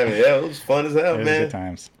happy, that. Yeah, it was fun as hell, man. Good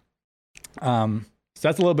times. So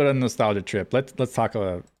that's a little bit of a nostalgia trip. Let's talk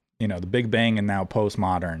the Big Bang and now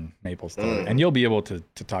postmodern MapleStory, and you'll be able to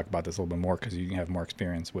talk about this a little bit more because you have more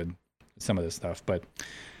experience with some of this stuff. But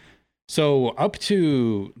so up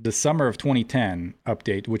to the summer of 2010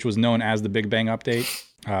 update, which was known as the Big Bang update,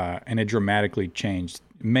 and it dramatically changed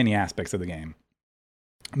many aspects of the game.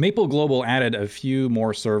 Maple Global added a few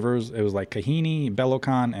more servers. It was Kahini,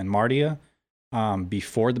 Belokan, and Mardia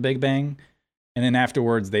before the Big Bang, and then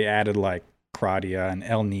afterwards they added Kradia and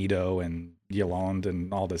El Nido and Yolande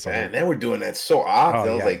and all this. Man, they were doing that so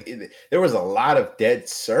often. There was a lot of dead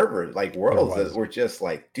servers, worlds that were just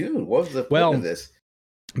dude, what was the point of this?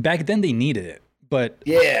 Back then they needed it, but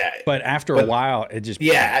after a while it just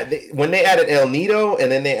when they added El Nido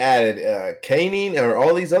and then they added Canaan or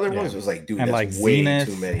all these other ones, it was dude, and that's way Zenith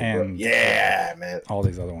too many. And man, all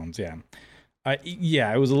these other ones, it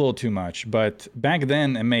was a little too much, but back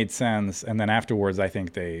then it made sense, and then afterwards I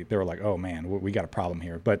think they were like, oh man, we got a problem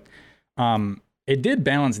here. But it did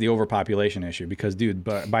balance the overpopulation issue because, dude,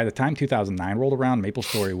 by the time 2009 rolled around,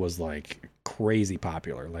 MapleStory was crazy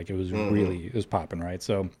popular. It was it was popping, right?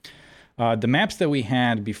 So the maps that we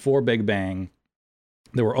had before Big Bang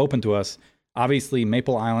that were open to us, obviously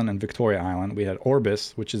Maple Island and Victoria Island. We had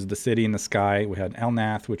Orbis, which is the city in the sky. We had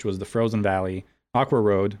Elnath, which was the frozen valley. Aqua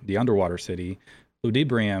Road, the underwater city.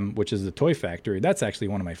 Ludibrium, which is the toy factory. That's actually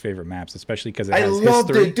one of my favorite maps, especially because it has history. I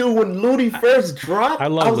loved it, dude. When Ludi first dropped, I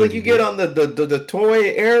was Ludi, you get on the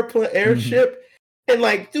toy airship, and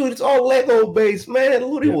dude, it's all Lego based, man.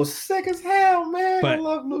 Ludi was sick as hell, man. I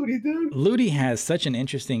love Ludi, dude. Ludi has such an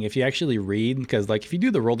interesting, if you actually read, because if you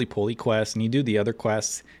do the roly-poly quest and you do the other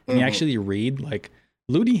quests, and you actually read,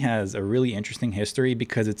 Ludi has a really interesting history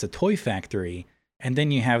because it's a toy factory. And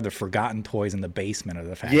then you have the forgotten toys in the basement of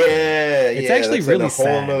the factory. Yeah, it's actually really sad. A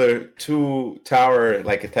whole another 2-tower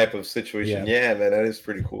like a type of situation. Yeah, man, that is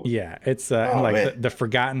pretty cool. Yeah, it's and like the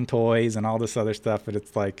forgotten toys and all this other stuff. But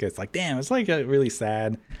it's like damn, it's like really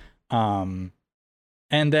sad. And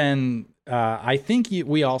then I think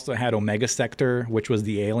we also had Omega Sector, which was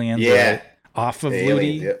the aliens right, off of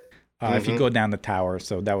Ludi. If you go down the tower,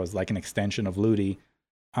 so that was like an extension of Ludi.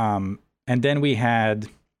 And then we had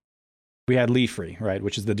Leafrey, right,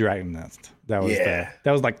 which is the Dragon Nest. That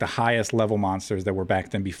was like the highest level monsters that were back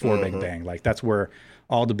then before Big Bang. Like that's where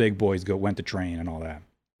all the big boys went to train and all that.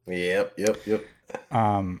 Yep.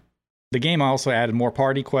 The game also added more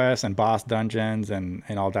party quests and boss dungeons and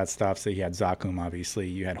all that stuff. So you had Zakum, obviously.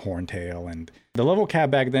 You had Horntail, and the level cap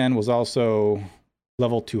back then was also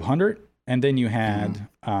level 200. And then you had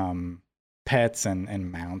pets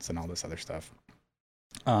and mounts and all this other stuff.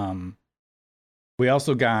 We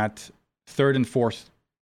also got 3rd and 4th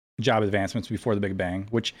job advancements before the Big Bang,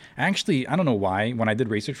 which actually, I don't know why, when I did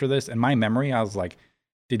research for this, in my memory, I was like,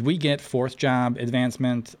 did we get 4th job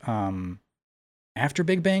advancement after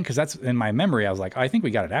Big Bang? Because that's in my memory, I was like, I think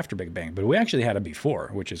we got it after Big Bang, but we actually had it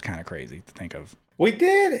before, which is kind of crazy to think of. We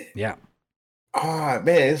did? Yeah. Oh,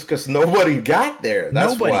 man, it's because nobody got there.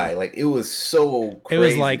 That's why. Like, it was so crazy. It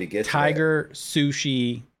was like to get Tiger,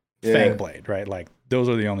 Sushi, Fangblade, right? Like, those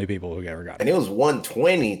are the only people who ever got it. And it was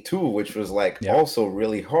 120 too, which was like also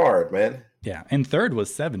really hard, man. Yeah. And 3rd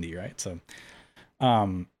was 70, right? So,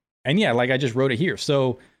 and yeah, like I just wrote it here.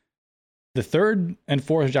 So the 3rd and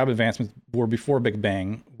 4th job advancements were before Big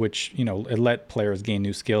Bang, which, it let players gain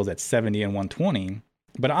new skills at 70 and 120.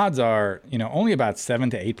 But odds are, only about 7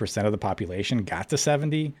 to 8% of the population got to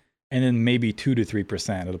 70. And then maybe 2 to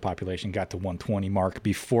 3% of the population got to 120 mark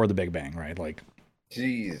before the Big Bang, right? Like,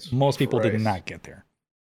 jeez, most people did not get there.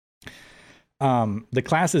 The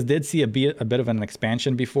classes did see a bit of an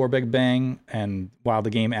expansion before Big Bang, and while the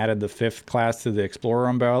game added the 5th class to the Explorer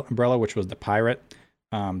umbrella, which was the Pirate,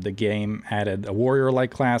 the game added a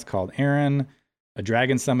warrior-like class called Aaron, a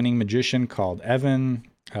dragon-summoning magician called Evan,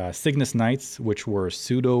 Cygnus Knights, which were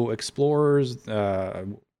pseudo-explorers.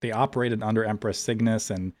 They operated under Empress Cygnus,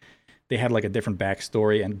 and they had like a different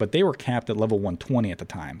backstory, but they were capped at level 120 at the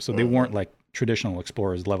time, so they weren't like traditional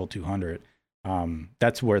explorers level 200.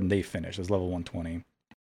 That's where they finished, as level 120.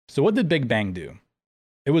 So what did Big Bang do?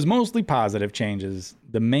 It was mostly positive changes.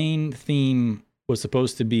 The main theme was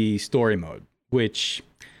supposed to be story mode, which,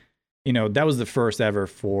 that was the first ever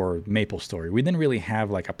for MapleStory. We didn't really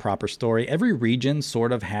have like a proper story. Every region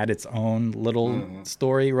sort of had its own little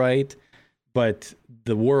story, right? But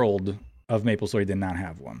the world of MapleStory did not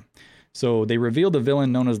have one. So they revealed a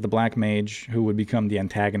villain known as the Black Mage, who would become the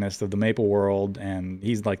antagonist of the Maple world, and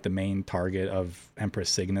he's like the main target of Empress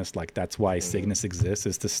Cygnus. Like that's why Cygnus exists,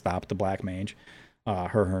 is to stop the Black Mage,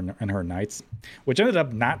 her and her knights, which ended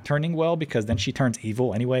up not turning well because then she turns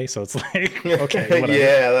evil anyway. So it's like, okay, whatever.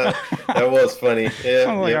 Yeah, that was funny. Yeah,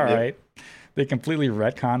 I'm like, all right. They completely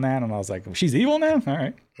retcon that, and I was like, she's evil now? All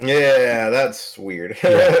right. Yeah, that's weird.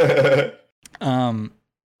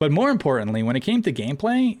 But more importantly, when it came to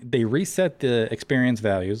gameplay, they reset the experience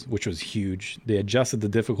values, which was huge. They adjusted the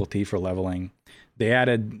difficulty for leveling. They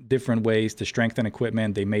added different ways to strengthen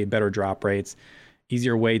equipment. They made better drop rates,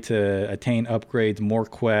 easier way to attain upgrades, more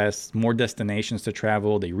quests, more destinations to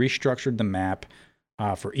travel. They restructured the map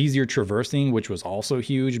for easier traversing, which was also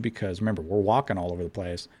huge because, remember, we're walking all over the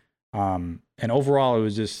place. And overall, it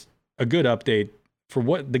was just a good update for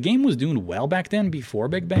what the game was doing well back then before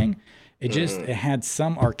Big Bang. It had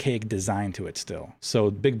some archaic design to it still.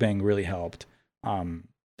 So Big Bang really helped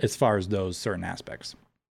as far as those certain aspects.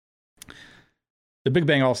 The Big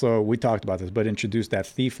Bang also, we talked about this, but introduced that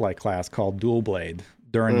thief-like class called Dual Blade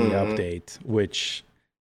during the update, which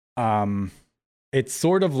it's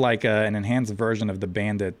sort of like an enhanced version of the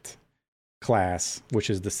Bandit class,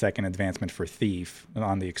 which is the 2nd advancement for Thief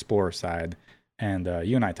on the Explorer side. And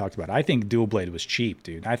you and I talked about it. I think Dual Blade was cheap,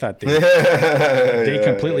 dude. I thought they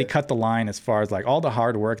completely cut the line as far as like all the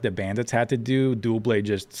hard work that Bandits had to do. Dual Blade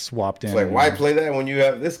just swapped in. It's like, why play that when you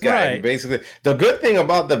have this guy? Right. Basically, the good thing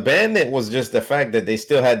about the Bandit was just the fact that they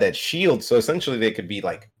still had that shield. So essentially, they could be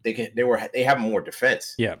like they have more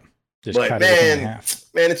defense. Yeah. Just but man,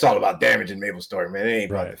 it's all about damage in MapleStory, man. It ain't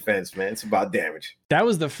about defense, man. It's about damage. That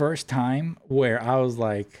was the first time where I was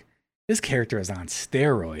like, this character is on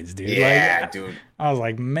steroids, dude. Yeah, dude. I was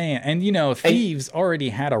like, man. And, Thieves already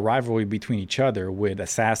had a rivalry between each other with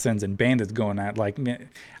Assassins and Bandits going at. Like, man,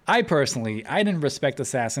 I didn't respect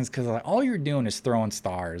Assassins because like, all you're doing is throwing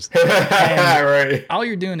stars. Right. All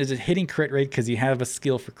you're doing is just hitting crit rate because you have a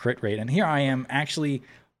skill for crit rate. And here I am actually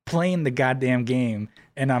playing the goddamn game,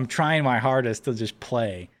 and I'm trying my hardest to just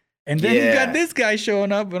play. And then you got this guy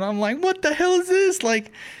showing up, and I'm like, what the hell is this?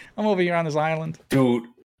 Like, I'm over here on this island. Dude,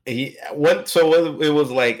 it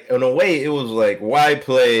was like, in a way, it was like, why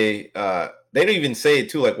play? They don't even say it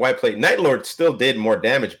too, like, why play? Nightlord still did more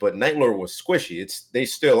damage, but Nightlord was squishy. They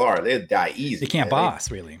still are. They die easy. They can't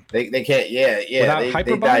boss, really. They can't,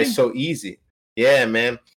 they die so easy. Yeah,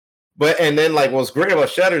 man. And then, like, what's great about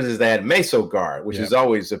Shudders is they had Meso Guard, which is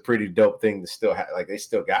always a pretty dope thing to still have. Like, they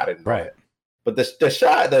still got it. Right. But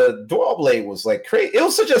the Dual Blade was like crazy. It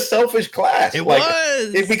was such a selfish class. It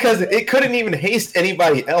was because it couldn't even haste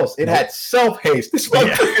anybody else. It had self haste. This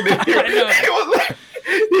motherfucker in here. It was like,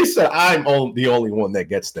 he said, "I'm the only one that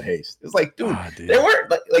gets the haste." It's like, dude, they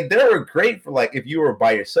weren't like they were great for like if you were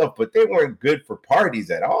by yourself, but they weren't good for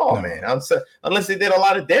parties at all, man. Unless they did a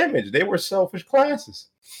lot of damage, they were selfish classes.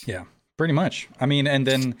 Yeah, pretty much. I mean, and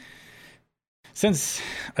then. Since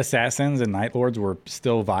Assassins and Nightlords were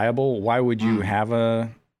still viable, why would you have a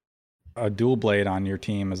dual blade on your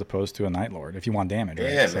team as opposed to a Nightlord if you want damage?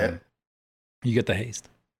 Right? Yeah, man. You get the haste.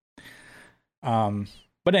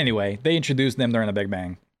 But anyway, they introduced them during the Big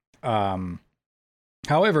Bang.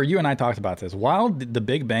 However, you and I talked about this. While the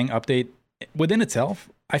Big Bang update within itself,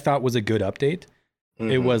 I thought was a good update.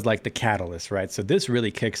 It was like the catalyst, right? So this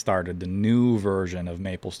really kickstarted the new version of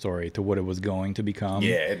MapleStory to what it was going to become.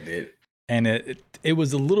 Yeah, it did. And it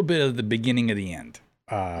was a little bit of the beginning of the end,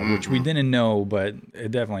 which we didn't know, but it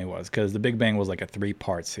definitely was, because the Big Bang was like a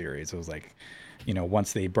 3-part series. It was like,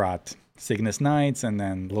 once they brought Cygnus Knights and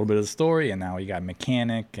then a little bit of the story, and now you got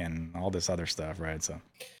Mechanic and all this other stuff, right? So,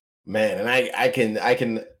 man, and I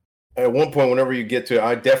can at one point, whenever you get to it,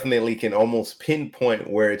 I definitely can almost pinpoint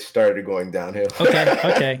where it started going downhill.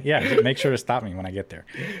 Okay, yeah, make sure to stop me when I get there.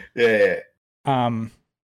 Yeah.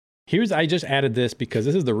 I just added this because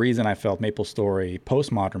this is the reason I felt postmodern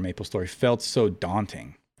MapleStory felt so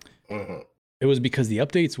daunting. It was because the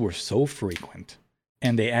updates were so frequent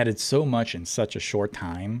and they added so much in such a short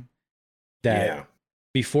time that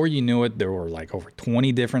before you knew it, there were like over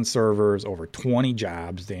 20 different servers, over 20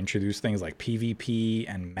 jobs. They introduced things like PvP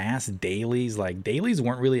and mass dailies. Like, dailies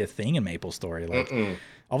weren't really a thing in MapleStory. Like,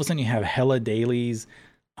 all of a sudden you have hella dailies.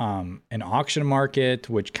 An auction market,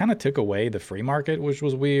 which kind of took away the free market, which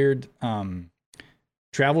was weird.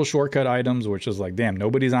 Travel shortcut items, which was like, damn,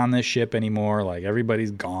 nobody's on this ship anymore. Like, everybody's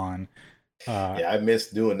gone. I miss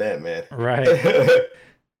doing that, man. Right.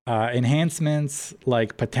 Enhancements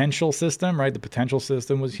like potential system, right? The potential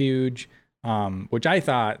system was huge, which I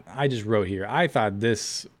just wrote here. I thought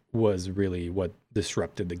this was really what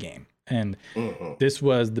disrupted the game. And this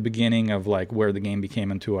was the beginning of like where the game became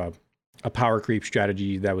into a power creep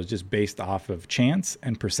strategy that was just based off of chance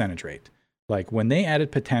and percentage rate. Like, when they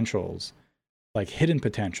added potentials, like hidden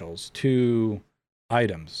potentials to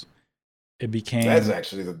items, it became... That's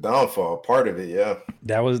actually the downfall part of it, yeah.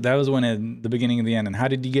 That was when the beginning of the end. And how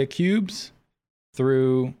did you get cubes?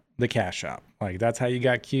 Through the cash shop. Like, that's how you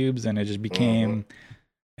got cubes, and it just became...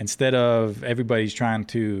 Instead of everybody's trying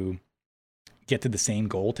to get to the same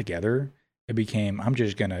goal together, it became, I'm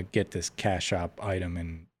just going to get this cash shop item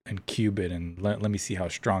and cube it, and let me see how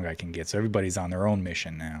strong I can get. So everybody's on their own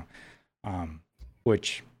mission now.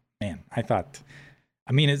 Which, man,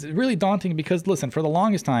 it's really daunting because, listen, for the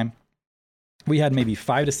longest time, we had maybe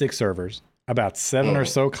 5 to 6 servers, about 7 or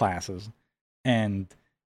so classes, and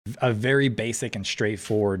a very basic and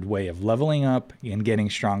straightforward way of leveling up and getting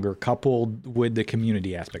stronger, coupled with the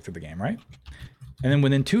community aspect of the game, right? And then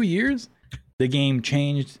within 2 years, the game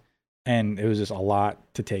changed, and it was just a lot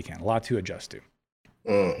to take in, a lot to adjust to.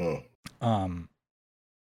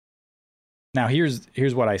 Now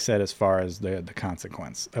here's what I said as far as the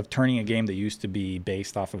consequence of turning a game that used to be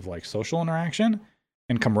based off of like social interaction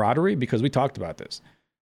and camaraderie, because we talked about this,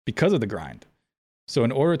 because of the grind. So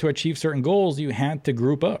in order to achieve certain goals, you had to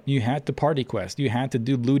group up, you had to party quest, you had to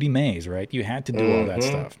do looty maze, right? You had to do all that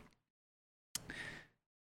stuff.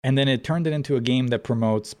 And then it turned it into a game that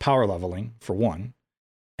promotes power leveling, for one,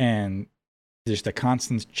 and just a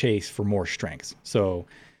constant chase for more strengths. So,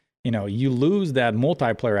 you lose that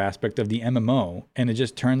multiplayer aspect of the MMO, and it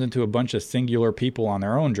just turns into a bunch of singular people on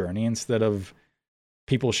their own journey instead of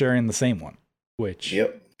people sharing the same one, which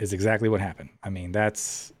is exactly what happened. I mean,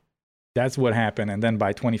 that's what happened. And then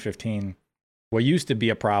by 2015, what used to be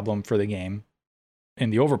a problem for the game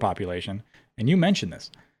in the overpopulation, and you mentioned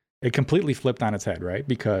this, it completely flipped on its head, right?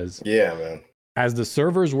 Because as the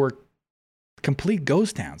servers were complete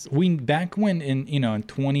ghost towns. Back when in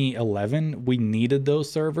 2011, we needed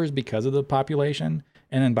those servers because of the population.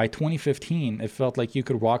 And then by 2015, it felt like you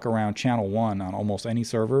could walk around Channel 1 on almost any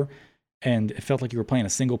server and it felt like you were playing a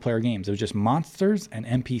single player game. So it was just monsters and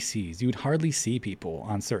NPCs. You would hardly see people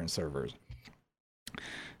on certain servers.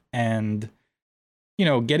 And,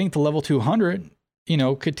 getting to level 200,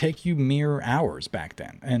 could take you mere hours back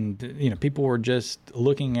then. And, people were just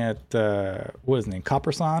looking at, what is his name,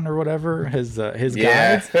 Copperson or whatever, his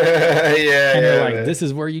guides. Yeah, and they're like, man. this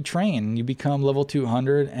is where you train. You become level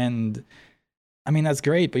 200. And I mean, that's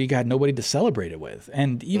great, but you got nobody to celebrate it with.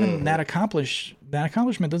 And even that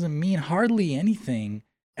accomplishment doesn't mean hardly anything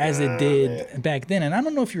as it did back then. And I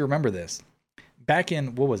don't know if you remember this. Back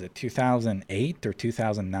in, 2008 or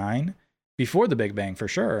 2009, before the Big Bang for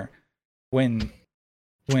sure, when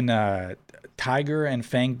Tiger and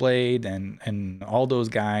Fangblade and all those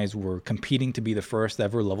guys were competing to be the first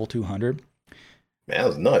ever level 200. Man, that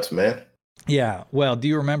was nuts, man. Yeah. Well, do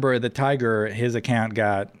you remember the Tiger, his account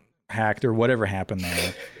got hacked or whatever happened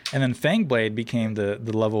there? And then Fangblade became the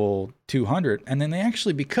level 200. And then they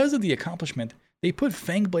actually, because of the accomplishment, they put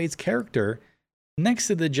Fangblade's character next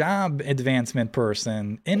to the job advancement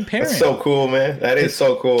person in pairing. That's so cool, man. That is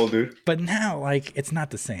so cool, dude. But now, like, it's not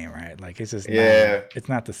the same, right? Like, it's just it's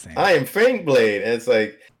not the same. I am Fangblade, and it's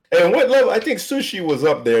like, and what level? I think Sushi was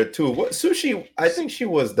up there too. What Sushi? I think she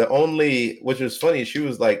was the only, which was funny. She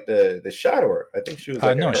was like the shadower. I think she was.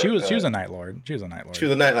 Like no, she was a Night Lord. She was a Night Lord. She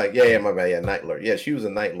was a Night Lord. Yeah, my bad. Yeah, Night Lord. Yeah, she was a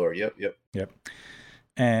Night Lord. Yep.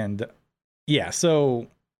 And yeah, so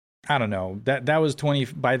I don't know. That was 20.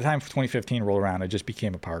 By the time 2015 rolled around, it just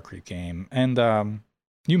became a power creep game. And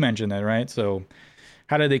you mentioned it, right? So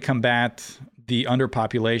how did they combat the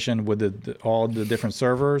underpopulation with all the different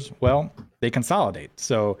servers? Well, they consolidate.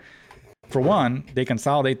 So for one, they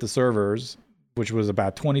consolidate the servers, which was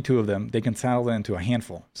about 22 of them. They consolidate into a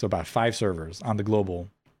handful, so about 5 servers on the global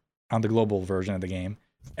version of the game.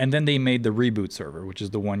 And then they made the reboot server, which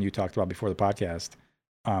is the one you talked about before the podcast,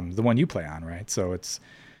 the one you play on, right? So it's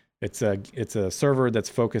a server that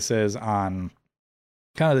focuses on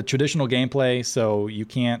kind of the traditional gameplay. So you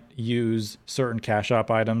can't use certain cash up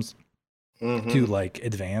items to like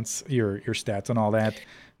advance your stats and all that.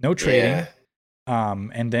 No trading. Yeah.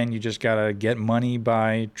 And then you just gotta get money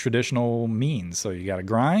by traditional means. So you gotta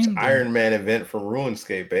grind. It's Iron Man event from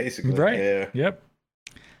RuneScape, basically. Right. Yeah. Yep.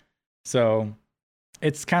 So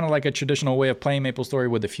it's kind of like a traditional way of playing MapleStory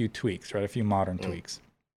with a few tweaks, right? A few modern tweaks.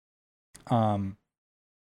 And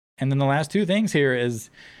then the last 2 things here is,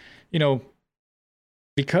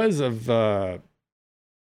 because of the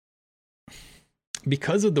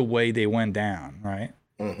way they went down, right?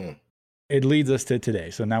 It leads us to today.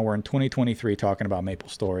 So now we're in 2023 talking about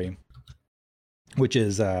MapleStory, which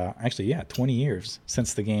is actually 20 years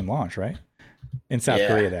since the game launched, right? In South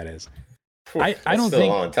Korea, that is. I don't think a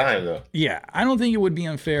long time though. Yeah, I don't think it would be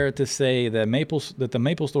unfair to say that the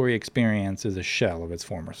MapleStory experience is a shell of its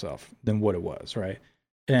former self than what it was, right?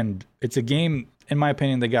 And it's a game, in my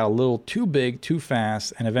opinion, that got a little too big, too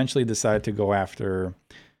fast, and eventually decided to go after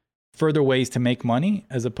further ways to make money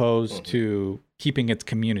as opposed to keeping its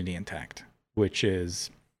community intact, which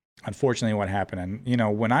is unfortunately what happened.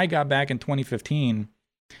 And, when I got back in 2015,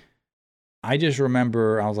 I just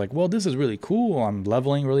remember I was like, well, this is really cool. I'm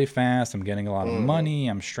leveling really fast. I'm getting a lot of money.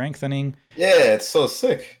 I'm strengthening. Yeah, it's so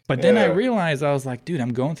sick. But then I realized, I was like, dude,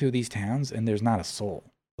 I'm going through these towns and there's not a soul.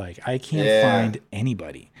 Like, I can't find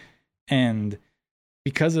anybody. And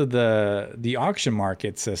because of the auction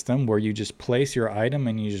market system where you just place your item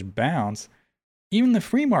and you just bounce, even the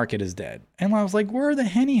free market is dead. And I was like, where are the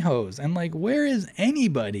henny hoes? And like, where is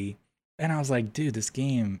anybody? And I was like, dude, this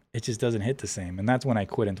game, it just doesn't hit the same. And that's when I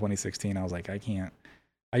quit in 2016. I was like, I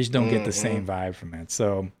just don't get the same vibe from it.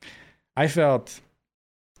 So I felt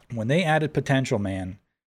when they added potential, man,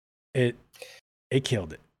 it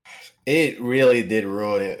killed it. It really did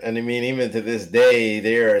ruin it. And I mean, even to this day,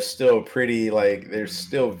 they are still they're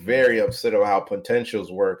still very upset about how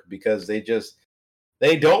potentials work because they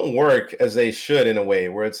don't work as they should in a way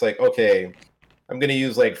where it's like, okay, I'm going to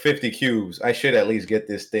use like 50 cubes. I should at least get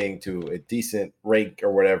this thing to a decent rank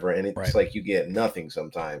or whatever. And it's like you get nothing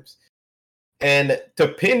sometimes. And to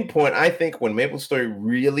pinpoint, I think when MapleStory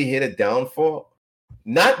really hit a downfall,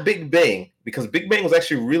 not Big Bang, because Big Bang was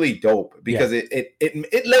actually really dope because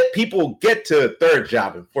it let people get to 3rd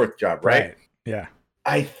job and 4th job, right? Yeah.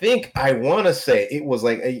 I think I want to say it was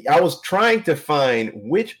like I was trying to find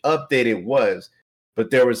which update it was, but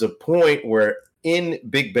there was a point where in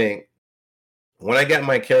Big Bang, when I got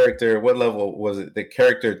my character, what level was it? The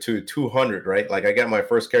character to 200, right? Like I got my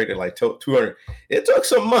first character like 200. It took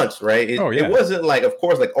some months, right? It wasn't like, of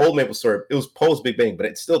course, like old MapleStory. It was post Big Bang, but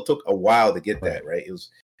it still took a while to get that, right?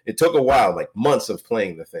 It took a while, like months of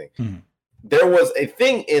playing the thing. there was a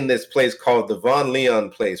thing in this place called the Von Leon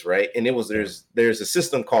place, right? And it was there's a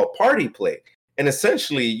system called party play. And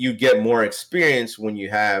essentially you get more experience when you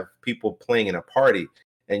have people playing in a party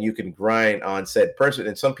and you can grind on said person.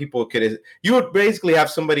 And some people you would basically have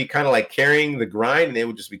somebody kind of like carrying the grind and they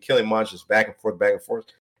would just be killing monsters back and forth.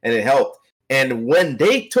 And it helped. And when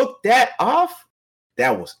they took that off,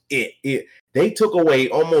 that was it. They took away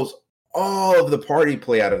almost all of the party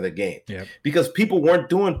play out of the game because people weren't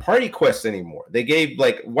doing party quests anymore. They gave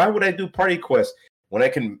why would I do party quests when I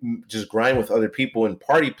can just grind with other people in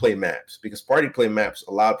party play maps? Because party play maps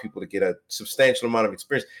allow people to get a substantial amount of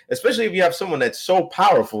experience, especially if you have someone that's so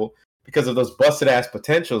powerful because of those busted ass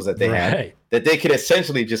potentials that they had, that they could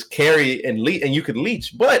essentially just carry and you could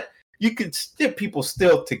leech, but you could still people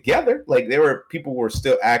still together. Like people were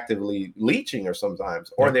still actively leeching or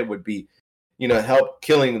sometimes, or they would be, help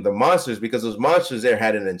killing the monsters because those monsters there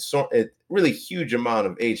had a really huge amount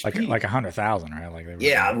of HP. Like 100,000,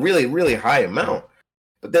 right? Really, really high amount.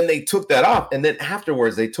 But then they took that off. And then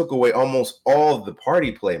afterwards, they took away almost all of the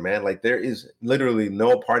party play, man. Like there is literally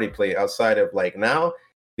no party play outside of now.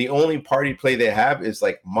 The only party play they have is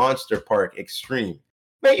Monster Park Extreme.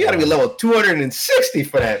 Man, you got to be level 260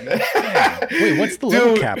 for that, man. Wait, what's the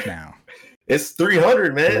level cap now? It's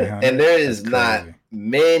 300, man. 300? And there is not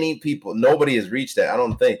many people. Nobody has reached that. I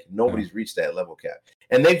don't think nobody's reached that level cap.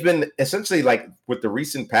 And they've been essentially with the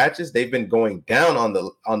recent patches, they've been going down on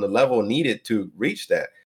the level needed to reach that.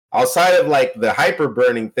 Outside of the hyper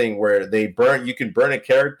burning thing where you can burn a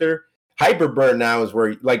character. Hyper burn now is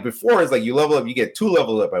where before is you level up, you get 2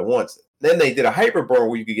 levels up at once. Then they did a hyper burn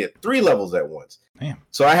where you could get 3 levels at once. Damn.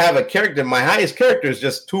 So I have a character. My highest character is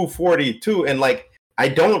just 242, and I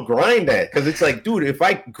don't grind that because it's dude, if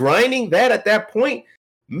I grinding that at that point,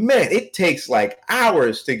 man, it takes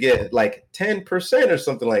hours to get 10% or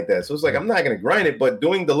something like that. So it's I'm not gonna grind it, but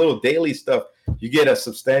doing the little daily stuff, you get a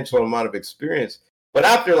substantial amount of experience. But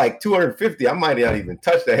after 250, I might not even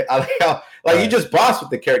touch that. You just boss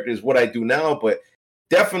with the character is what I do now, but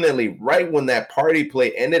definitely right when that party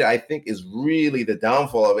play ended, I think is really the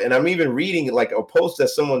downfall of it. And I'm even reading a post that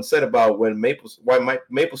someone said about why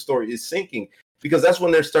MapleStory is sinking, because that's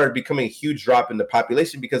when there started becoming a huge drop in the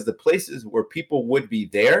population because the places where people would be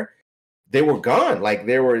there, they were gone.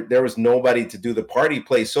 There was nobody to do the party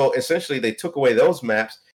play. So essentially they took away those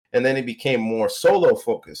maps and then it became more solo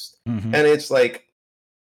focused. Mm-hmm. And it's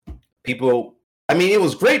people, it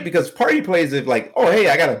was great because party plays if oh, hey,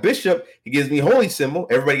 I got a bishop. He gives me holy symbol.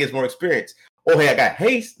 Everybody gets more experience. Oh, hey, I got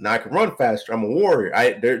haste. Now I can run faster. I'm a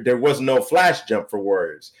warrior. There was no flash jump for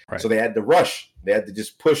warriors. Right. So they had to rush. They had to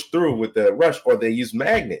just push through with the rush, or they use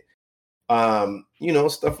magnet.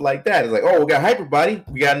 Stuff like that. It's oh, we got hyper body.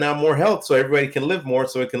 We got now more health, so everybody can live more,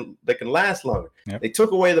 so they can last longer. Yep. They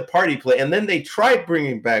took away the party play, and then they tried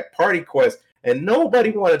bringing back party quests, and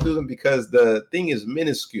nobody wanted to do them because the thing is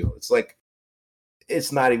minuscule. It's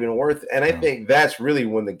it's not even worth it. And I think that's really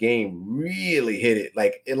when the game really hit it.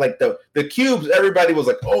 The cubes, everybody was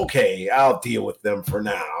okay, I'll deal with them for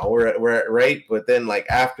now. We're right. But then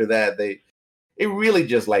after that, it really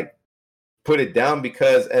just put it down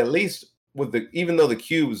because at least even though the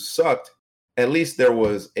cubes sucked, at least there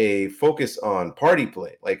was a focus on party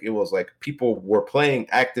play. It was people were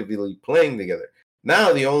actively playing together.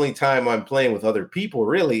 Now, the only time I'm playing with other people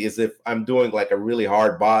really is if I'm doing a really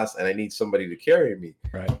hard boss and I need somebody to carry me.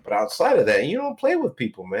 Right. But outside of that, you don't play with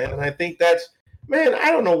people, man. And I think that's, man,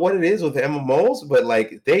 I don't know what it is with MMOs, but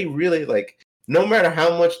they really no matter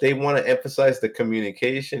how much they want to emphasize the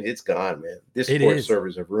communication, it's gone, man. Discord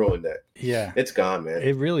servers have ruined that. Yeah. It's gone, man.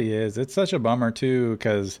 It really is. It's such a bummer too,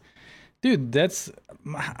 because dude,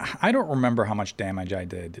 I don't remember how much damage I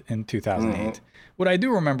did in 2008. Mm-hmm. What I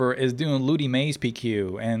do remember is doing Looty Maze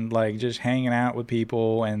PQ and just hanging out with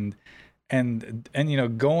people and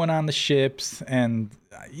going on the ships and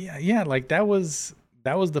that was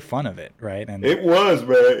the fun of it, right? And it was,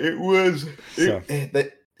 man. It was.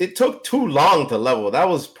 It took too long to level. That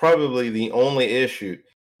was probably the only issue.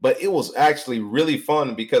 But it was actually really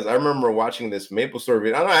fun because I remember watching this MapleStory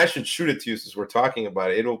video. I don't know, I should shoot it to you since we're talking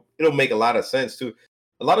about it. It'll make a lot of sense too.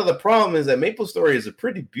 A lot of the problem is that MapleStory is a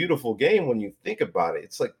pretty beautiful game when you think about it.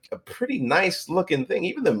 It's a pretty nice looking thing.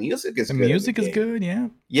 Even the music is good. The music is good, yeah.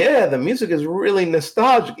 Yeah, the music is really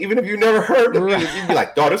nostalgic. Even if you never heard the music, you'd be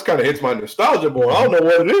like, "Oh, this kind of hits my nostalgia board. I don't know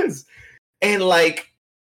what it is." And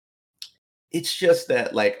it's just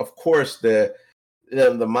that, of course, the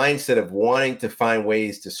mindset of wanting to find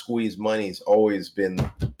ways to squeeze money has always been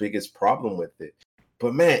the biggest problem with it.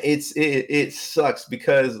 But man, it sucks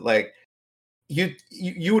because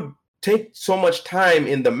you would take so much time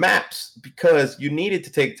in the maps because you needed to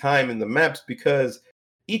take time in the maps because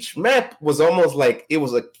each map was almost like it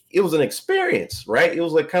was an experience, right? It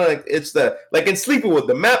was like kind of like it's the like in Sleepywood,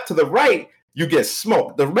 the map to the right, you get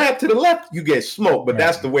smoked. The map to the left, you get smoked, but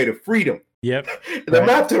that's the way to freedom. Yep. The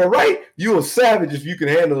map to the right, you a savage if you can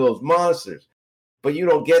handle those monsters. But you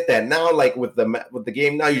don't get that now. Like with the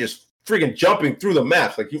game now, you're just freaking jumping through the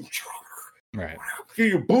maps. Like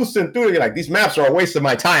you're boosting through it. You're like, these maps are a waste of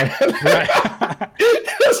my time. Right.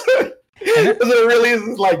 That's what it really is.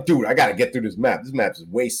 It's like, dude, I gotta get through this map. This map is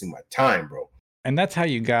wasting my time, bro. And that's how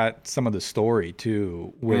you got some of the story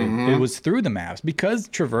too. It was through the maps because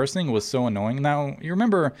traversing was so annoying. Now you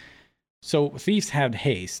remember, so thieves had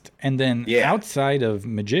haste, and then outside of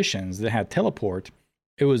magicians that had teleport,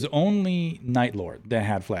 it was only Night Lord that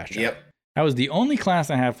had flash jump. Yep. That was the only class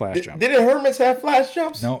that had flash jump. Didn't hermits have flash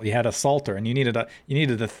jumps? No, you had assaulter, and you needed a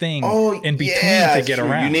thing in between to get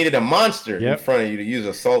around. You needed a monster in front of you to use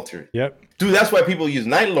assaulter. Yep. Dude, that's why people use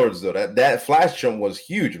Night Lords though. That flash jump was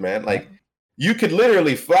huge, man. Like you could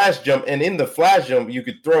literally flash jump, and in the flash jump, you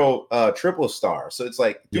could throw triple star. So it's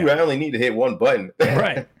like, dude, I only need to hit one button.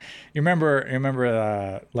 Right. You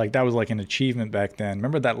remember, like that was like an achievement back then.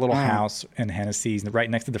 Remember that little house in Hennessy's right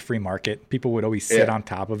next to the free market? People would always sit on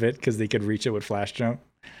top of it because they could reach it with flash jump.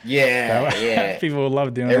 Yeah. People would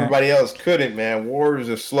love doing Everybody else couldn't, man. Warriors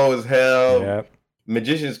are slow as hell. Yep.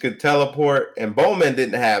 Magicians could teleport, and bowmen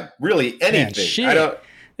didn't have really anything. Man, shit.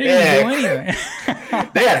 They didn't do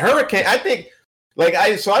anything. They had Hurricane. I think,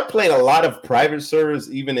 I played a lot of private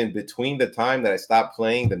servers even in between the time that I stopped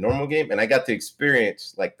playing the normal game, and I got to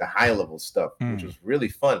experience like the high level stuff, which was really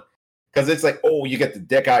fun. Because it's like, oh, you get to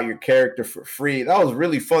deck out your character for free. That was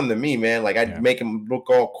really fun to me, man. Like I'd make him look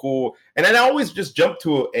all cool, and then I always just jump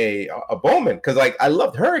to a bowman because like I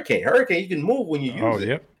loved Hurricane. Hurricane, you can move when you use it.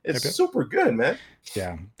 Yep. It's super good, man.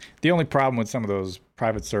 Yeah. The only problem with some of those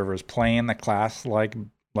private servers playing the class like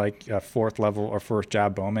a fourth level or first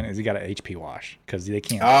job bowman is you got to HP wash because they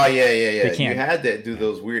can't. Oh yeah. They can't. You had to do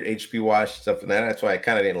those weird HP wash stuff, and that's why I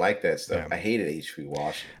kind of didn't like that stuff. I hated HP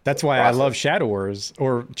wash. That's why I love Shadowers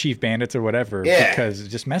or Chief Bandits or whatever. Yeah. Because it's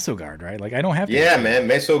just Mesoguard, right? Like I don't have to. Yeah, man.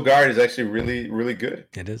 Mesoguard is actually really, really good.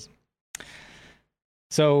 It is.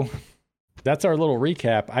 So that's our little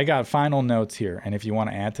recap. I got final notes here, and if you want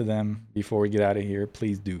to add to them before we get out of here,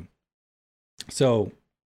 please do. So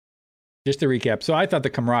just to recap, so I thought the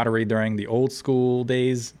camaraderie during the old school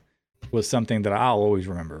days was something that I'll always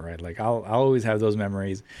remember, right? Like I'll always have those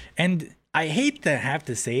memories. And I hate to have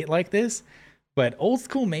to say it like this, but old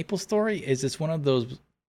school MapleStory is just one of those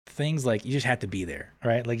things like you just had to be there,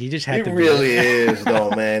 right? Like you just had to be there. It really is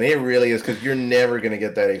though, man. It really is because you're never going to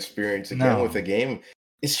get that experience again with a game.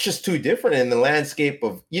 It's just too different in the landscape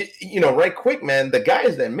of, you know, right quick, man. The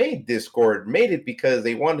guys that made Discord made it because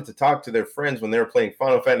they wanted to talk to their friends when they were playing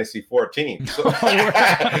Final Fantasy 14. So,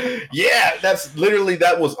 yeah,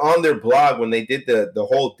 that was on their blog when they did the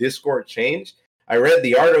whole Discord change. I read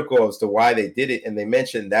the article as to why they did it, and they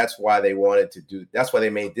mentioned that's why they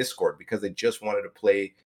made Discord, because they just wanted to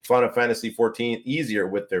play Final Fantasy 14 easier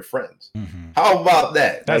with their friends. Mm-hmm. How about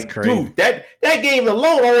that? That's crazy. Dude, that game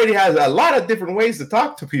alone already has a lot of different ways to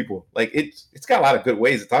talk to people. Like it's got a lot of good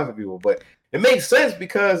ways to talk to people, but it makes sense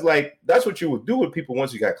because like that's what you would do with people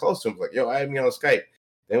once you got close to them. Like, yo, add me on Skype,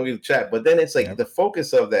 then we chat. But then it's like the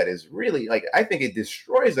focus of that is really like I think it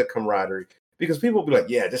destroys the camaraderie because people will be like,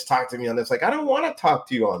 yeah, just talk to me on this. Like, I don't want to talk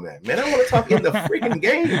to you on that, man. I want to talk in the freaking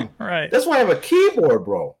game. Right. That's why I have a keyboard,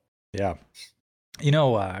 bro. Yeah. You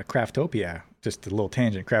know, Craftopia, just a little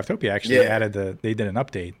tangent. Craftopia actually they did an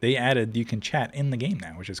update. They added you can chat in the game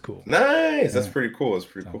now, which is cool. Nice. That's pretty cool.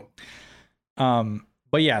 Cool.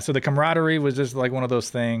 But yeah, so the camaraderie was just like one of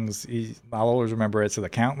those things. I'll always remember it. So the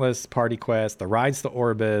countless party quests, the rides to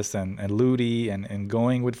Orbis and Ludi and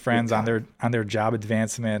going with friends on their job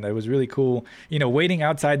advancement. It was really cool. You know, waiting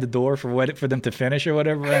outside the door for them to finish or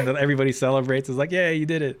whatever, and everybody celebrates. It's like, yeah, you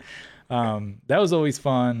did it. That was always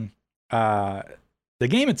fun. The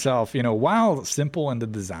game itself, you know, while simple in the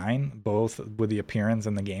design, both with the appearance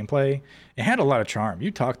and the gameplay, it had a lot of charm. You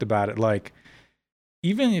talked about it. Like,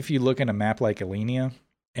 even if you look at a map like Alenia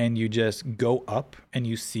and you just go up and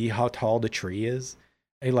you see how tall the tree is,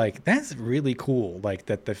 like, that's really cool. Like,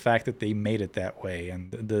 that the fact that they made it that way, and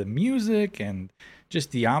the music and just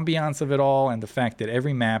the ambiance of it all, and the fact that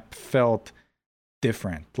every map felt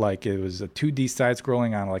different. Like, it was a 2D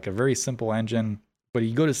side-scrolling on, like, a very simple engine. But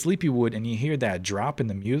you go to Sleepywood and you hear that drop in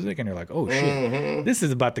the music and you're like, oh shit, this is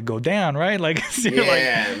about to go down, right? Like,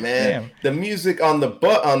 man. Damn. The music on the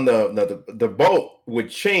boat would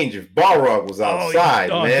change if Balrog was outside,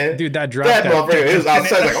 man. Dude, that drop. That motherfucker is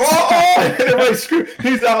outside. Like, and everybody scream,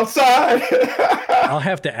 he's outside. I'll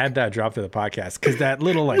have to add that drop to the podcast because that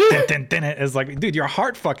little like din is like, dude, your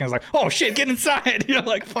heart fucking is like, oh shit, get inside. You're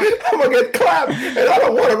like, fuck. I'm gonna get clapped, and I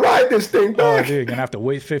don't want to ride this thing back. Oh, dude, you're gonna have to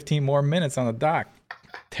wait 15 more minutes on the dock.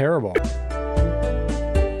 Terrible.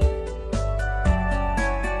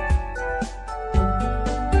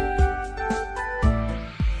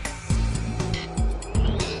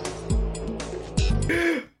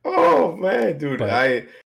 Oh man, dude,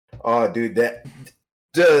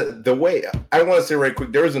 the way I want to say right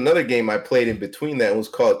quick, there was another game I played in between that. It was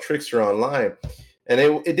called Trickster Online, and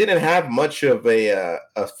it didn't have much of a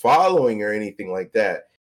following or anything like that.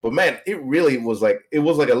 But man, it really was like it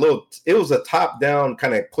was a top down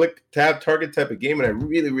kind of click tab target type of game, and I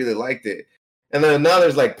really really liked it. And then now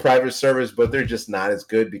there's like private servers, but they're just not as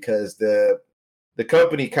good because the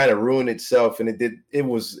company kind of ruined itself, and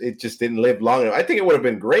it just didn't live long enough. I think it would have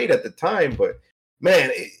been great at the time, but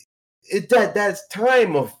man, that's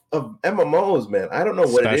time of MMOs, man. I don't know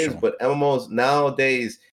what it is, but MMOs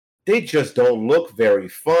nowadays, they just don't look very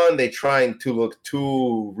fun. They trying to look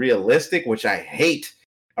too realistic, which I hate.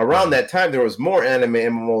 Around that time, there was more anime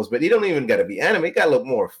MMOs, but they don't even got to be anime. It got to look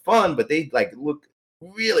more fun, but they like look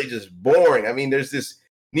really just boring. I mean, there's this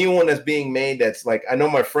new one that's being made that's like, I know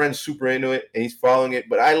my friend's super into it and he's following it,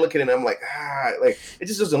 but I look at it and I'm like, like it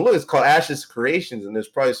just doesn't look. It's called Ash's Creations, and there's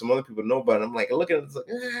probably some other people know about it. I'm like, I look at it, it's like,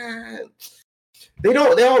 they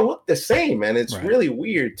all look the same, man. It's really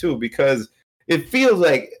weird too, because it feels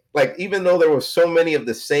like even though there was so many of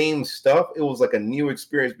the same stuff, it was like a new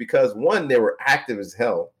experience because one, they were active as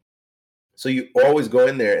hell. So you always go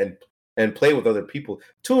in there and play with other people.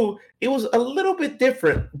 Two, it was a little bit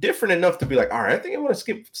different enough to be like, all right, I think I want to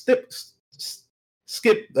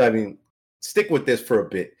stick with this for a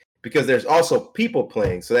bit, because there's also people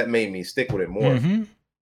playing. So that made me stick with it more. Mm-hmm.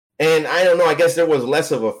 And I don't know, I guess there was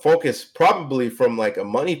less of a focus probably from like a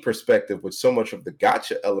money perspective with so much of the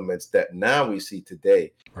gacha elements that now we see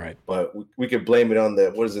today. Right. But we could blame it on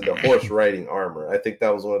the horse riding armor. I think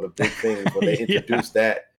that was one of the big things when they introduced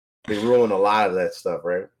that. They ruined a lot of that stuff,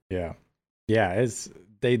 right? Yeah. Yeah,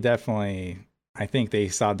 they definitely, I think they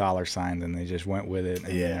saw dollar signs and they just went with it.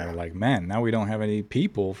 And they were like, man, now we don't have any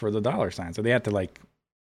people for the dollar sign. So they had to like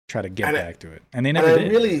try to get back to it. And they never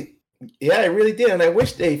did. I really did. And I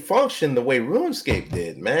wish they functioned the way RuneScape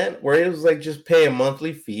did, man, where it was like just pay a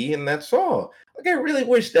monthly fee and that's all. Like, I really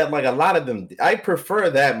wish that like a lot of them, I prefer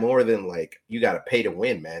that more than like you got to pay to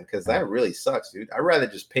win, man, because that really sucks, dude. I'd rather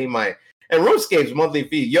just pay and RuneScape's monthly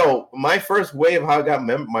fee. Yo, my first way of how I got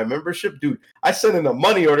my membership, dude, I sent in a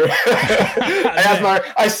money order.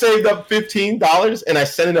 I saved up $15 and I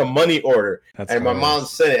sent in a money order. And my mom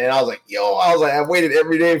sent it, and I was like, I waited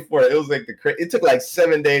every day for it. It was like it took like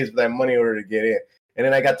 7 days for that money order to get in. And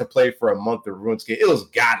then I got to play for a month of RuneScape. It was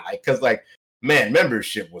godlike, because like, man,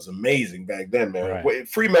 membership was amazing back then, man. Right.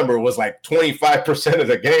 Free member was like 25% of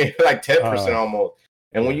the game, like 10% almost.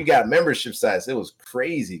 And when you got membership size, it was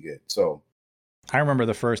crazy good. So I remember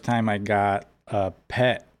the first time I got a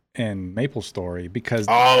pet in MapleStory, because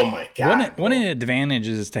oh my god, one of the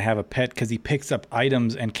advantages is to have a pet because he picks up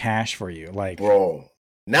items and cash for you. Like, bro,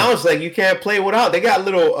 now it's like you can't play without. They got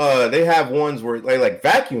little they have ones where like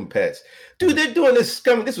vacuum pets. Dude, they're doing this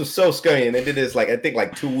scummy. This was so scummy, and they did this like I think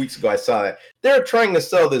like 2 weeks ago. I saw that they're trying to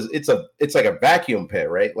sell this. It's like a vacuum pet,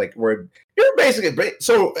 right? Like where you're basically.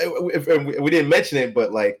 So if we didn't mention it,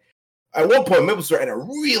 but like at one point, MapleStory had a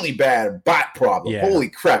really bad bot problem. Yeah. Holy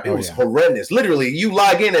crap, it was horrendous. Literally, you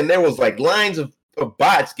log in and there was like lines of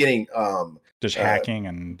bots getting just hacking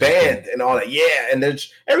and banned and all that. Yeah, and then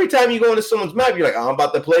every time you go into someone's map, you're like, I'm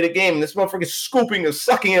about to play the game, and this motherfucker's scooping and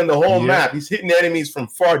sucking in the whole map. He's hitting enemies from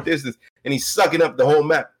far distance, and he's sucking up the whole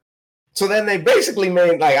map. So then they basically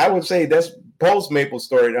made, like, I would say that's post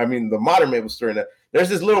MapleStory. I mean, the modern MapleStory. Now, there's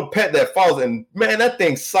this little pet that follows, and man, that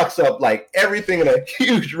thing sucks up like everything in a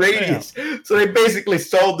huge radius. Yeah. So they basically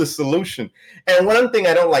sold the solution. And one thing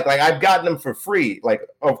I don't like I've gotten them for free. Like,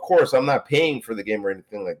 of course, I'm not paying for the game or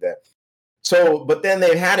anything like that. So, but then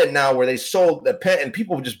they've had it now where they sold the pet and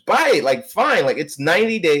people just buy it. Like, fine, like it's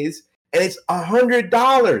 90 days and it's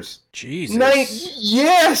 $100. Jesus.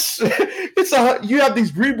 Yes. You have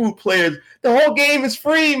these reboot players. The whole game is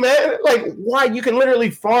free, man. Like, why? You can literally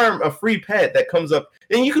farm a free pet that comes up,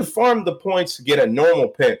 and you can farm the points to get a normal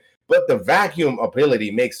pet, but the vacuum ability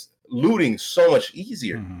makes looting so much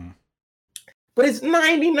easier. Mm-hmm. But it's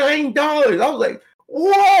 $99. I was like,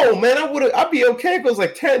 whoa, man, I'd be okay if it was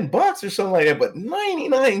like $10 or something like that, but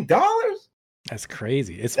 $99? That's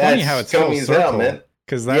crazy. It's funny how it's full circle, man.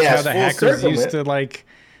 Because that's how the hackers used to like.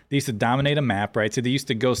 they used to dominate a map, right? So they used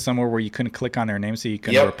to go somewhere where you couldn't click on their name, so you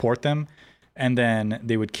couldn't report them. And then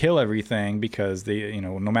they would kill everything because they,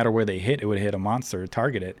 no matter where they hit, it would hit a monster,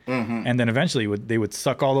 target it. And then eventually they would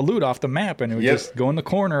suck all the loot off the map, and it would just go in the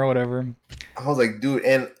corner or whatever. I was like, dude,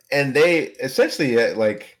 and they essentially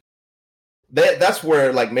that's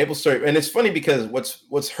where like MapleStory, and it's funny because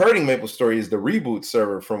what's hurting MapleStory is the reboot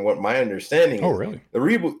server, from what my understanding is. Oh, really? The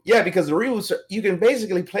reboot, because the reboot, you can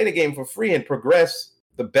basically play the game for free and progress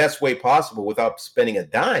the best way possible without spending a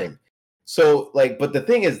dime. So like, but the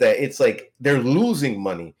thing is that it's like they're losing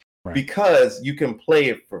money because you can play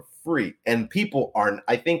it for free, and people aren't.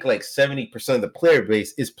 I think like 70% of the player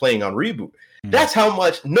base is playing on reboot. That's how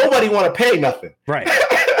much nobody want to pay nothing. Right.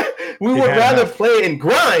 We would rather play and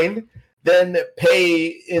grind than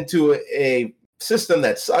pay into a system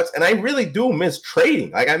that sucks. And I really do miss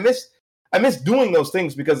trading. Like I miss doing those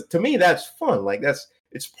things, because to me that's fun. Like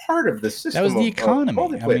it's part of the system. That was the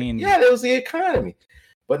economy. I mean, that was the economy.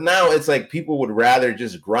 But now it's like people would rather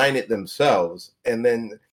just grind it themselves, and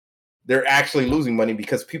then they're actually losing money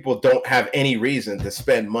because people don't have any reason to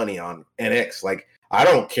spend money on NX. Like, I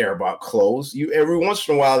don't care about clothes. Every once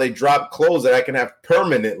in a while they drop clothes that I can have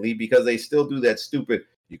permanently, because they still do that stupid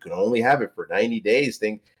you can only have it for 90 days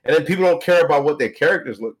thing. And then people don't care about what their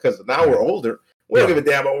characters look, because now we're older. We don't give a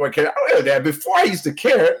damn about what character. I don't give a damn. Before I used to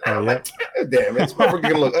care. Now I'm like, damn, it's motherfucker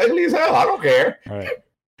gonna look ugly as hell. I don't care. Right.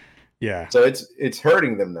 Yeah. So it's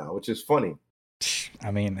hurting them now, which is funny. I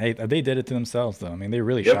mean, hey, they did it to themselves, though. I mean, they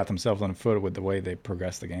really shot themselves on the foot with the way they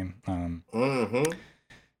progressed the game.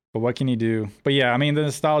 But what can you do? But yeah, I mean, the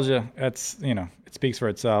nostalgia, that's, it speaks for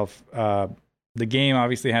itself. The game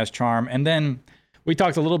obviously has charm. And then we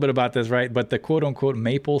talked a little bit about this, right? But the quote unquote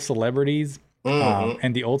Maple celebrities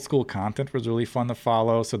and the old school content was really fun to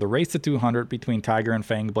follow. So the race to 200 between Tiger and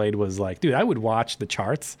Fangblade was like, dude, I would watch the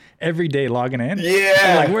charts every day logging in.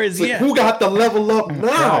 Yeah. Like, where is he at? Who got the level up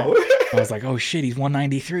now? I was like, oh shit, he's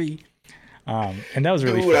 193. And that was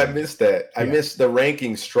really fun. I missed that. I missed the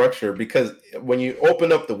ranking structure, because when you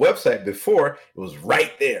open up the website before, it was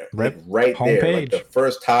right there. Right there. Like the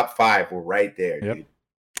first top 5 were right there. Dude.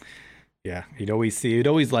 Yeah. You'd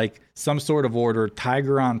always like some sort of order,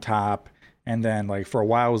 Tiger on top. And then like for a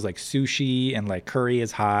while it was like sushi and like curry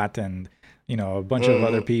is hot, and a bunch of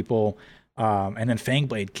other people. And then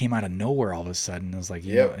Fangblade came out of nowhere all of a sudden. It was like,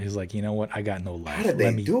 he's like, you know what? I got no life. How did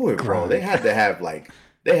they do it, bro? They had to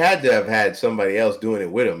have had somebody else doing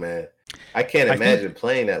it with him, man. I can't imagine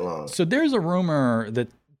playing that long. So there's a rumor that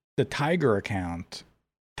the Tiger account,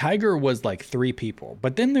 Tiger was like 3 people,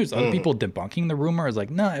 but then there's other people debunking the rumor. It's like,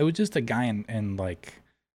 no, it was just a guy in like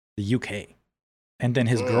the UK. And then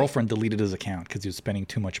his girlfriend deleted his account because he was spending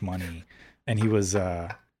too much money, and he was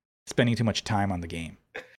spending too much time on the game.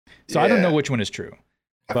 So I don't know which one is true.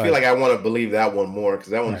 I feel like I want to believe that one more,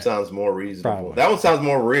 because that one sounds more reasonable. Probably. That one sounds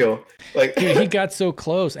more real. Like, dude, he got so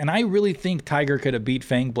close, and I really think Tiger could have beat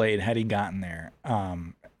Fangblade had he gotten there.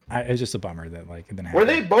 It's just a bummer that like it didn't happen. Were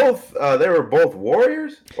they both? They were both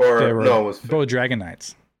warriors, or it was both Dragon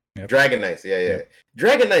Knights. Yep. Dragon Knights, yeah. Yep.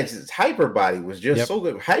 Dragon Knights' Hyper Body was just so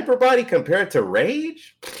good. Hyper Body compared to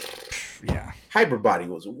Rage, Hyper Body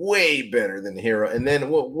was way better than Hero. And then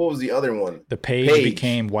what was the other one? The Page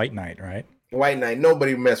became White Knight, right? White Knight.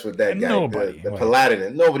 Nobody messed with that guy. Nobody. The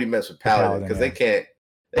Paladin. Nobody messed with Paladin, because they can't.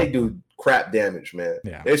 They do crap damage, man.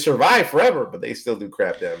 Yeah. They survive forever, but they still do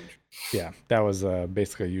crap damage. Yeah, that was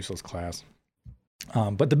basically a useless class.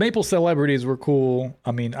 But the Maple celebrities were cool.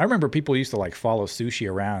 I mean, I remember people used to like follow Sushi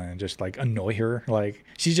around and just like annoy her. Like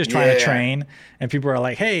she's just trying to train, and people are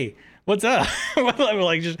like, "Hey, what's up?"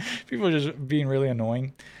 Like people are just being really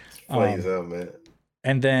annoying. Funny as hell, man.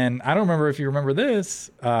 And then I don't remember if you remember this,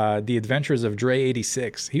 The Adventures of Dre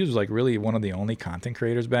 86. He was like really one of the only content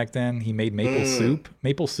creators back then. He made Maple Soup.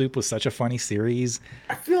 Maple Soup was such a funny series.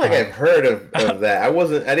 I feel like I've heard of that.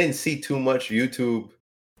 I didn't see too much YouTube.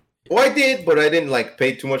 Well, I did, but I didn't like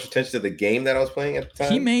pay too much attention to the game that I was playing at the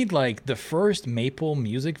time. He made like the first Maple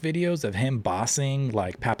music videos of him bossing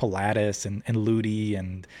like Papalatus and Ludi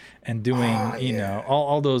and doing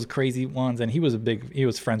all those crazy ones. And he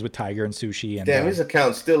was friends with Tiger and Sushi. And damn, his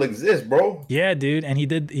account still exists, bro. Yeah, dude. And he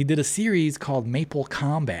did a series called Maple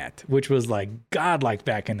Combat, which was like godlike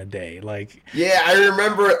back in the day. Like, yeah, I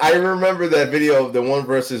remember that video of the one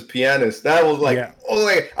versus pianist. That was like,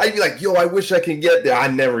 I'd be like, yo, I wish I could get there. I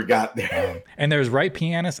never got there. And there's right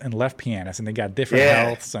pianist and left pianist, and they got different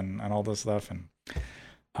healths and all this stuff.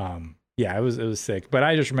 And it was sick. But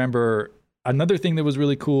I just remember another thing that was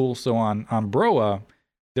really cool. So on Broa,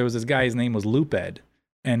 there was this guy, his name was Looped,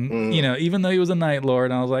 And, you know, even though he was a Night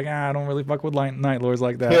Lord, I was like, I don't really fuck with Night Lords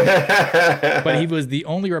like that. But he was the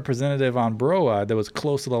only representative on Broa that was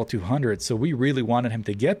close to level 200. So we really wanted him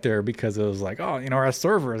to get there because it was like, oh, you know, our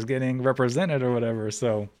server is getting represented or whatever.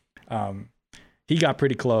 So he got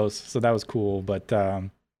pretty close. So that was cool. But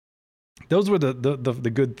those were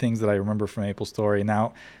the good things that I remember from MapleStory.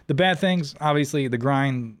 Now, the bad things, obviously, the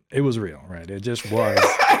grind, it was real, right? It just was.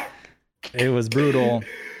 It was brutal.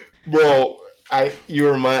 Bro.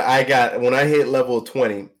 When I hit level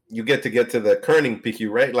 20, you get to the kerning PQ,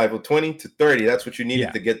 right? Level 20 to 30. That's what you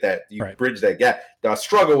needed to get that. You bridge that gap. The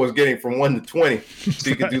struggle was getting from 1 to 20 so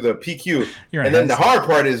you could do the PQ. And then the hard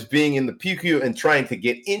part is being in the PQ and trying to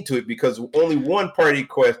get into it because only one party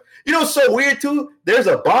quest. You know, so weird too. There's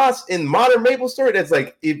a boss in modern MapleStory that's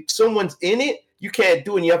like, if someone's in it, you can't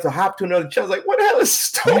do it and you have to hop to another chest. Like, what the hell is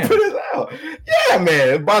stupid as hell? Yeah,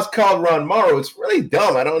 man. A boss called Ron Morrow. It's really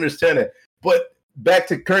dumb. I don't understand it. But back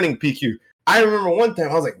to kerning PQ, I remember one time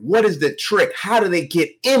I was like, what is the trick? How do they get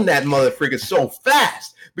in that motherfucker so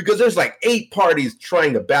fast? Because there's like 8 parties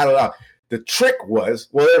trying to battle out. The trick was,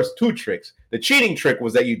 well, there's 2 tricks. The cheating trick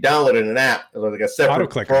was that you downloaded an app, like a separate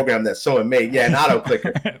program that someone made. Yeah, an auto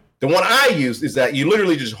clicker. The one I use is that you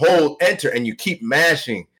literally just hold enter and you keep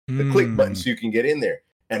mashing the click button so you can get in there.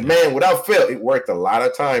 And man, without fail, it worked a lot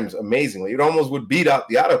of times amazingly. It almost would beat out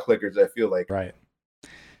the auto clickers, I feel like. Right.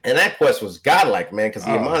 And that quest was godlike, man, because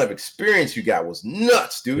the amount of experience you got was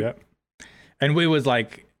nuts, dude. Yep. And we was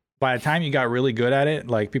like, by the time you got really good at it,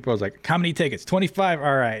 like people was like, how many tickets? 25?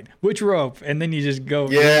 All right. Which rope? And then you just go.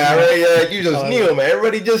 Yeah, right, you just knew, man.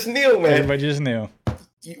 Everybody just knew, man. Everybody just knew.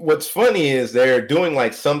 What's funny is they're doing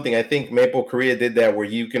like something, I think Maple Korea did that, where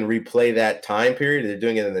you can replay that time period. They're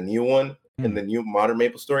doing it in the new one, in the new modern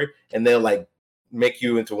MapleStory. And they'll like make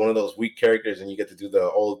you into one of those weak characters and you get to do the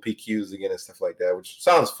old PQs again and stuff like that, which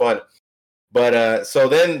sounds fun. But so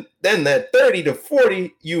then that 30 to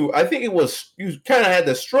 40, I think you kind of had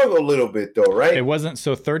to struggle a little bit though, right? It wasn't,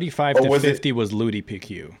 so 35 to 50 was Ludi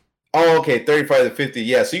PQ. Oh, okay, 35 to 50.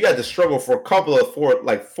 Yeah, so you had to struggle for a couple of 4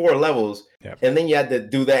 levels, and then you had to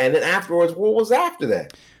do that. And then afterwards, what was after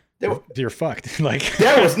that? You're fucked. Like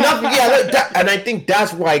there was nothing. Yeah, and I think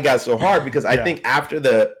that's why it got so hard because I think after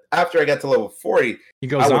I got to level 40, you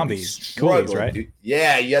go zombies, coolies, right? Dude.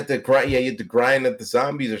 Yeah, you had to grind. Yeah, you had to grind at the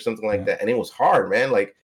zombies or something like that, and it was hard, man.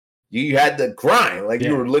 Like you had to grind, like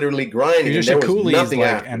you were literally grinding. You're just a coolies,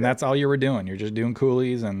 and that's all you were doing. You're just doing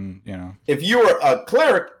coolies, and you know. If you were a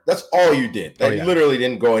cleric, that's all you did. Like, you literally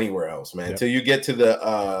didn't go anywhere else, man. Till you get to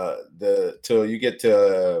till you get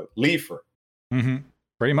to Leifer. Mm-hmm.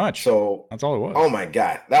 Pretty much. So that's all it was. Oh my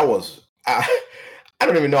god, that was. I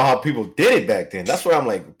don't even know how people did it back then. That's why I'm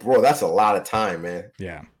like, bro, that's a lot of time, man.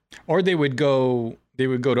 Yeah. Or they would go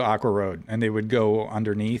to Aqua Road and they would go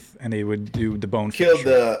underneath and they would do the bone kill fish.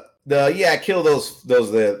 Kill those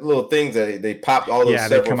little things that they popped all those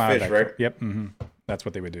several fish, right? Yep. Mm-hmm. That's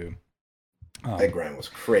what they would do. That grind was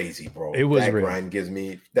crazy, bro. It was that real. grind gives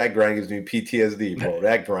me PTSD, bro.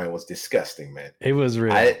 That grind was disgusting, man. It was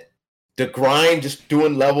real. The grind, just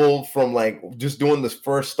doing level from just doing the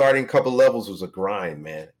first starting couple levels was a grind,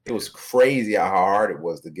 man. It was crazy how hard it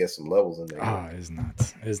was to get some levels in there. Oh, it's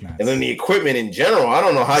nuts. It's nuts. And then the equipment in general, I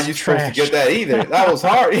don't know how you're supposed to get that either. That was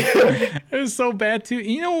hard. It was so bad too.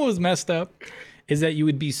 You know what was messed up? Is that you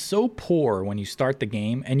would be so poor when you start the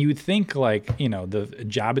game and you would think like, you know, the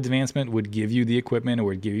job advancement would give you the equipment or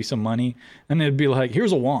would give you some money. And it'd be like,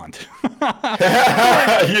 here's a wand.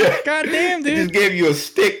 Yeah. God damn, dude. It just gave you a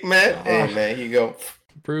stick, man. Hey, man, here you go.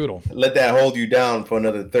 Brutal. Let that hold you down for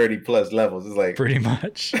another 30 plus levels. It's like. Pretty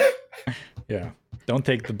much. Yeah. Don't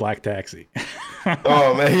take the black taxi.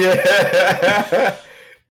 Oh, man.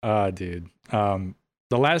 Yeah. Dude.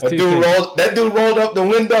 The last that dude rolled up the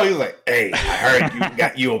window. He was like, "Hey, I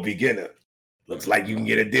heard you a beginner. Looks like you can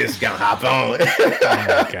get a discount. Hop on." Oh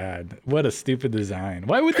my god, what a stupid design!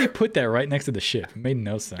 Why would they put that right next to the ship? It made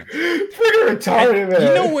no sense. Freaking retarded, man.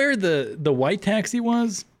 You know where the white taxi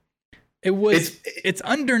was? It's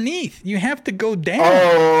underneath. You have to go down.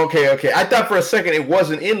 Oh, okay. I thought for a second it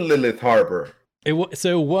wasn't in Lilith Harbor. It's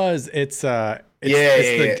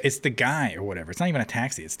the guy or whatever. It's not even a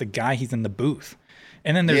taxi. It's the guy. He's in the booth.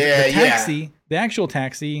 And then there's the taxi. The actual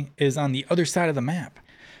taxi is on the other side of the map.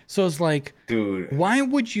 So it's like, dude, why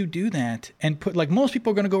would you do that and put like most people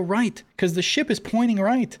are going to go right because the ship is pointing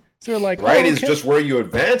right. So they're like, right is just where you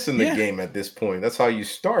advance in the game at this point. That's how you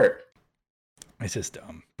start. It's just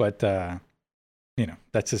dumb. But, you know,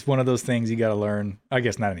 that's just one of those things you got to learn. I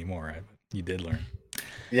guess not anymore, right? But you did learn.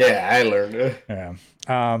 Yeah, I learned it. Yeah.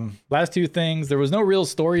 Last 2 things. There was no real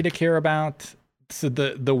story to care about. So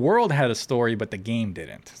the world had a story, but the game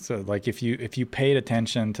didn't. So like if you paid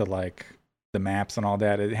attention to like the maps and all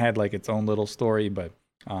that, it had like its own little story. But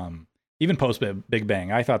even post Big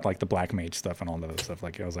Bang, I thought like the Black Mage stuff and all that other stuff,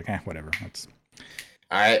 like I was like, whatever.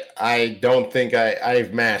 I don't think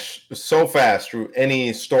I've mashed so fast through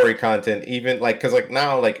any story content, even like, because like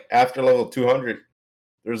now, like after level 200,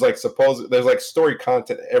 there's like story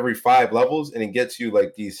content every 5 levels, and it gets you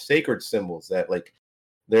like these sacred symbols that like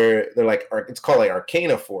they're like, it's called like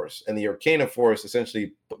Arcana Force, and the Arcana Force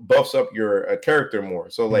essentially buffs up your character more.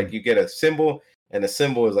 So like you get a symbol, and the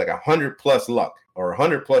symbol is like 100+ luck or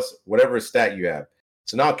 100+ whatever stat you have.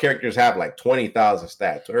 So now characters have like 20,000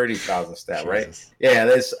 stats, 30,000 stat, right?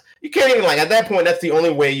 Yeah, you can't even, like, at that point, that's the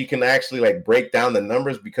only way you can actually like break down the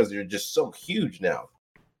numbers, because they're just so huge now.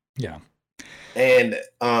 Yeah. And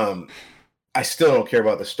I still don't care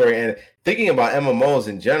about the story. And thinking about MMOs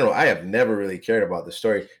in general, I have never really cared about the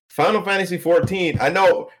story. Final Fantasy 14, I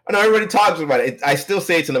know everybody talks about it. I still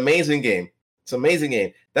say it's an amazing game. It's an amazing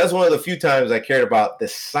game. That's one of the few times I cared about the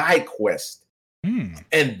side quest.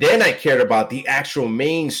 And then I cared about the actual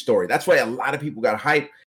main story. That's why a lot of people got hyped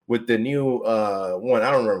with the new one. I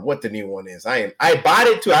don't remember what the new one is. I bought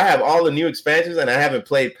it too. I have all the new expansions, and I haven't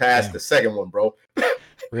played past the second one, bro.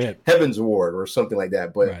 Heaven's Ward or something like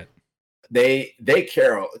that. But they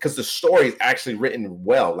care, because the story is actually written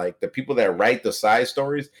well. Like the people that write the side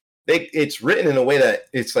stories, it's written in a way that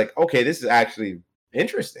it's like, okay, this is actually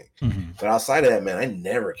interesting. But outside of that, man, I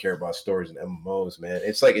never care about stories and MMOs, man.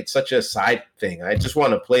 It's like, it's such a side thing. I just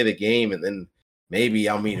want to play the game, and then maybe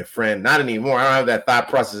I'll meet a friend. Not anymore. I don't have that thought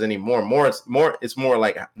process anymore. It's more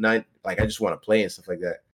like I just want to play and stuff like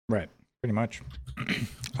that. Right. Pretty much.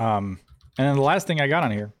 And then the last thing I got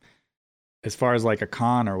on here, as far as like a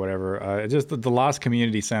con or whatever, just the lost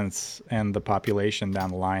community sense and the population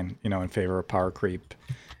down the line, in favor of power creep.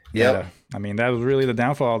 Yeah. I mean, that was really the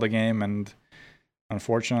downfall of the game. And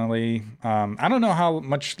unfortunately, I don't know how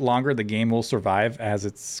much longer the game will survive as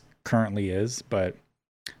it's currently is, but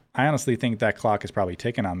I honestly think that clock is probably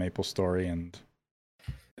ticking on MapleStory, and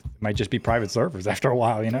it might just be private servers after a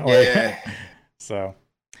while, Yeah. So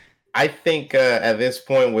I think at this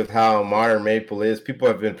point, with how modern Maple is, people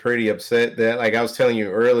have been pretty upset that, like I was telling you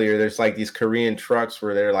earlier, there's like these Korean trucks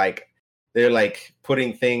where they're like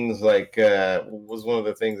putting things like what was one of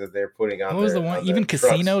the things that they're putting on. What was the one? Even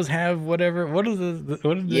casinos have whatever. What is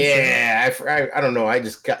what did they say? I don't know. I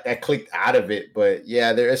clicked out of it, but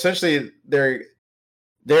yeah, they're essentially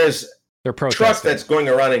there's trucks that's going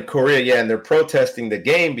around in Korea, and they're protesting the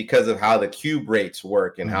game because of how the cube rates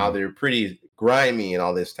work, and how they're pretty grimy and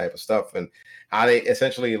all this type of stuff, and how they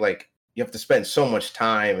essentially, like, you have to spend so much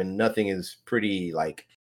time, and nothing is pretty like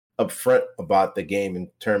upfront about the game in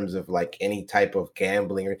terms of like any type of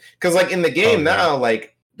gambling, because like in the game now,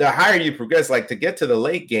 like the higher you progress, like to get to the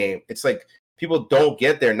late game, it's like people don't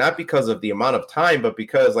get there, not because of the amount of time, but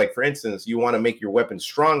because, like, for instance, you want to make your weapon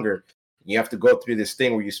stronger. You have to go through this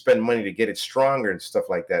thing where you spend money to get it stronger and stuff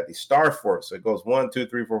like that. The Star Force. So it goes 1, 2,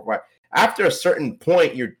 3, 4, 5. After a certain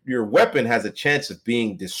point, your weapon has a chance of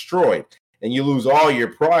being destroyed, and you lose all your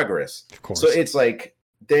progress. Of course. So it's like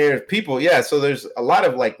there's people, so there's a lot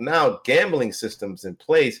of like now gambling systems in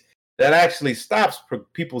place that actually stops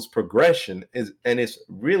people's progression, and it's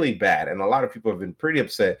really bad. And a lot of people have been pretty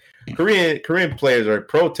upset. Korean players are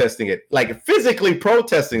protesting it, like physically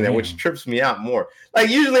protesting that, which trips me out more. Like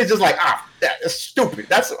usually it's just like, that's stupid.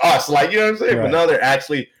 That's us. Like, you know what I'm saying? Right. But now they're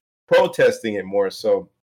actually protesting it more. So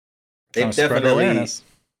they've definitely,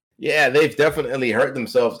 they've definitely hurt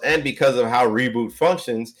themselves. And because of how Reboot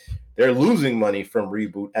functions, they're losing money from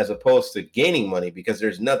Reboot as opposed to gaining money, because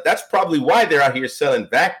that's probably why they're out here selling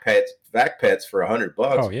vac pets for $100.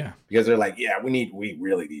 Oh yeah. Because they're like, we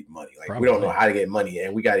really need money. Like probably. We don't know how to get money,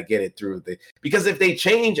 and we got to get it through because if they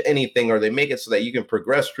change anything or they make it so that you can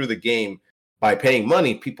progress through the game by paying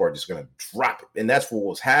money, people are just going to drop it. And that's what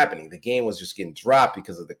was happening. The game was just getting dropped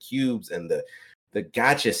because of the cubes and the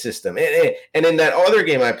gacha system. And in that other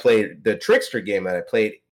game I played, the Trickster game that I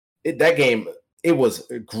played, that game, it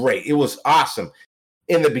was great. It was awesome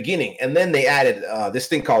in the beginning. And then they added this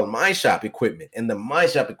thing called My Shop equipment. And the My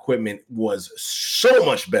Shop equipment was so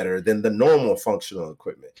much better than the normal functional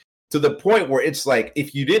equipment, to the point where it's like,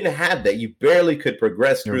 if you didn't have that, you barely could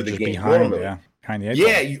progress through the game normally.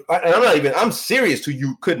 I'm serious too.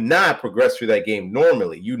 You could not progress through that game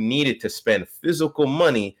normally. You needed to spend physical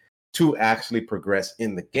money to actually progress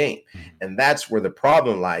in the game. And that's where the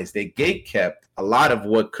problem lies. They gatekept a lot of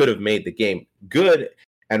what could have made the game good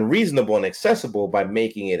and reasonable and accessible by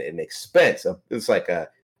making it an expense. It's like a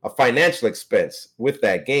financial expense with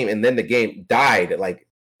that game. And then the game died like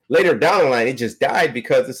later down the line, it just died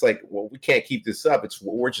because it's like, well, we can't keep this up.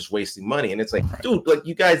 We're just wasting money. And it's like, dude, like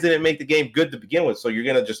you guys didn't make the game good to begin with, so you're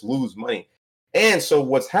gonna just lose money. And so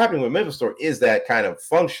what's happening with MapleStory is that kind of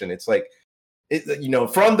function. It's like,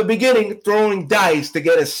 from the beginning, throwing dice to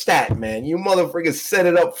get a stat, man. You motherfuckers set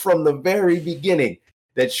it up from the very beginning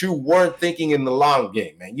that you weren't thinking in the long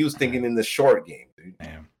game, man. You was thinking in the short game, dude.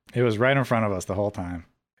 Damn. It was right in front of us the whole time.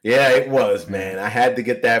 Yeah, it was, man. I had to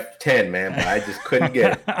get that 10, man, but I just couldn't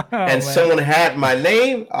get it. And someone had my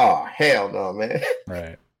name. Oh, hell no, man.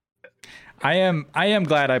 Right. I am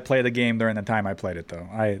glad I played the game during the time I played it, though.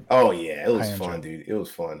 It was fun, dude. It was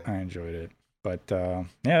fun. I enjoyed it. But yeah,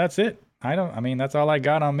 that's it. That's all I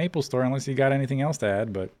got on MapleStory, unless you got anything else to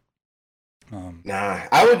add. But nah,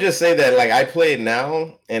 I would just say that like I play it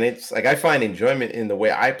now, and it's like I find enjoyment in the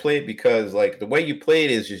way I play it, because like the way you play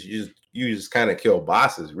it is you just kind of kill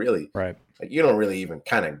bosses, really. Right. Like you don't really even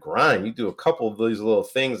kind of grind. You do a couple of these little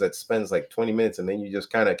things that spends like 20 minutes, and then you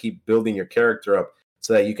just kind of keep building your character up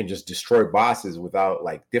so that you can just destroy bosses without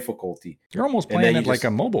like difficulty. You're almost playing it like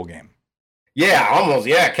a mobile game. Yeah, almost.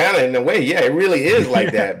 Yeah, kind of in a way. Yeah, it really is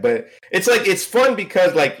like that. But it's like, it's fun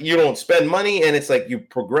because like you don't spend money, and it's like you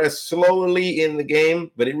progress slowly in the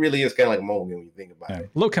game, but it really is kind of like a mobile game when you think about it.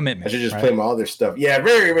 Low commitment. I should just play my other stuff. Yeah,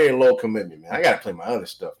 very, very low commitment, man. I got to play my other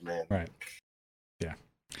stuff, man. Right. Yeah.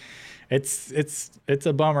 It's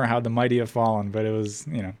a bummer how the mighty have fallen, but it was,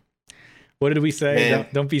 what did we say?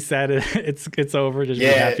 Don't be sad. It's over. Just be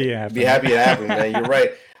happy it happened. Be happy it happened, man. You're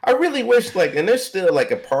right. I really wish, like, and there's still like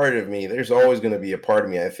a part of me, there's always going to be a part of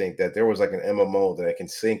me, I think, that there was like an MMO that I can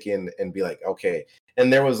sink in and be like, okay.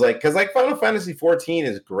 And there was like, because like Final Fantasy 14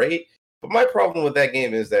 is great, but my problem with that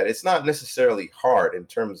game is that it's not necessarily hard in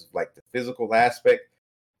terms of like the physical aspect.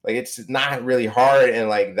 Like, it's not really hard. And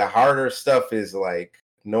like the harder stuff is like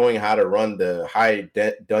knowing how to run the high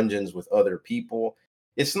dungeons with other people.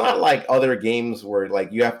 It's not like other games where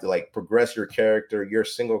like you have to like progress your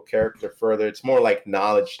single character further. It's more like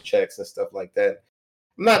knowledge checks and stuff like that.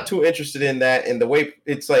 I'm not too interested in that. And the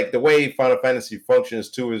way Final Fantasy functions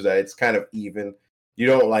too is that it's kind of even. You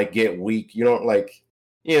don't like get weak. You don't like,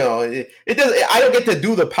 it doesn't. I don't get to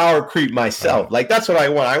do the power creep myself. Like that's what I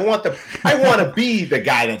want. I want to be the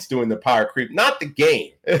guy that's doing the power creep, not the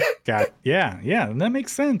game. Yeah, that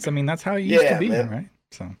makes sense. I mean, that's how you used to be, man. Right?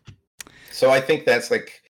 So I think that's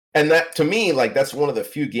like, and that to me, like that's one of the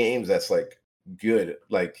few games that's like good,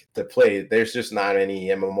 like to play. There's just not any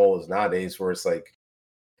MMOs nowadays where it's like,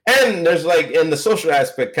 and there's like, and the social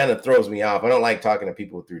aspect kind of throws me off. I don't like talking to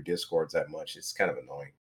people through Discords that much. It's kind of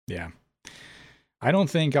annoying. Yeah. I don't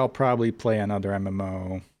think I'll probably play another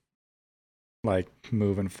MMO like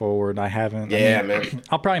moving forward. I haven't. Yeah, man.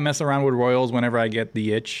 I'll probably mess around with Royals whenever I get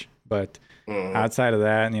the itch, but outside of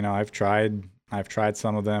that, I've tried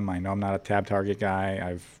some of them. I know I'm not a tab target guy.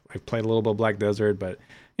 I've played a little bit of Black Desert, but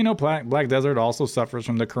Black Desert also suffers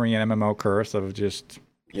from the Korean MMO curse of just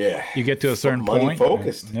you get to a certain point.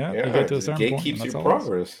 Focused. You get to a certain point. Keeps you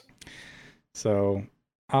progress. So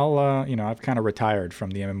I'll I've kind of retired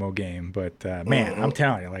from the MMO game, but man, I'm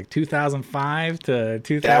telling you, like 2005 to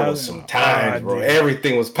 2000. That was some time, bro. Dude.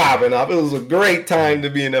 Everything was popping up. It was a great time to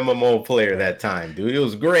be an MMO player that time, dude. It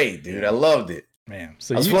was great, dude. I loved it. Man,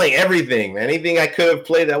 so I was playing everything, man. Anything I could have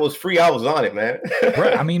played that was free, I was on it, man.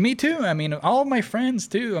 Right. I mean, me too. I mean, all of my friends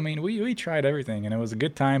too. I mean, we tried everything, and it was a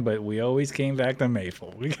good time. But we always came back to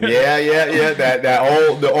Maple. Yeah.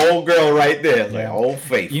 The old girl right there, like old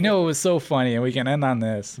faithful. It was so funny, and we can end on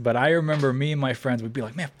this. But I remember me and my friends would be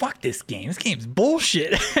like, "Man, fuck this game. This game's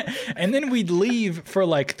bullshit." And then we'd leave for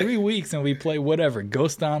like 3 weeks, and we'd play whatever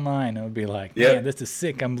Ghost Online. And it would be like, "Man, this is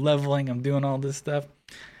sick. I'm leveling. I'm doing all this stuff."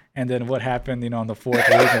 And then what happened, on the 4th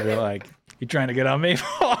week, and we're like, "You trying to get on Maple?"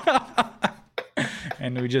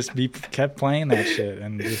 And we just kept playing that shit.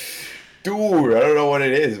 And dude, I don't know what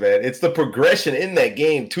it is, man. It's the progression in that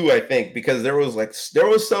game too, I think, because there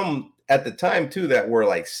was some at the time too that were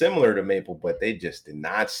like similar to Maple, but they just did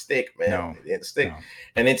not stick, man. No, they didn't stick. No.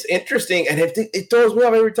 And it's interesting, and it throws me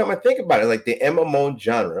off every time I think about it. Like the MMO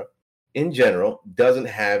genre in general doesn't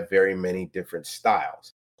have very many different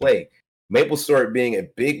styles play. MapleStory being a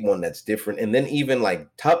big one that's different, and then even like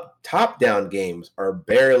top-down games are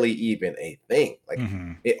barely even a thing. Like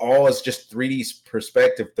it all is just 3D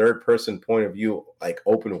perspective, third-person point of view, like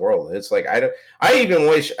open world. It's like I even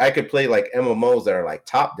wish I could play like MMOs that are like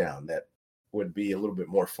top-down. That would be a little bit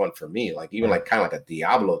more fun for me. Like even like kind of like a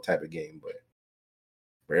Diablo type of game, but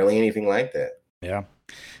barely anything like that. Yeah,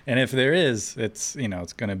 and if there is, it's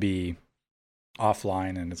it's going to be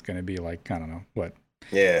offline, and it's going to be like I don't know what.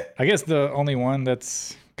 Yeah, I guess the only one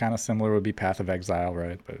that's kind of similar would be Path of Exile,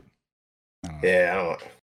 right? But I don't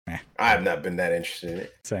know. I have not been that interested in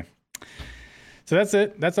it. Same. So that's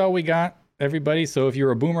it. That's all we got, everybody. So if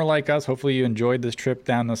you're a boomer like us, hopefully you enjoyed this trip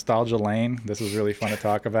down nostalgia lane. This was really fun to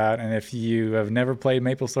talk about. And if you have never played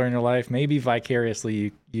MapleStory in your life, maybe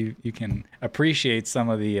vicariously you can appreciate some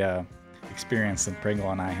of the experience that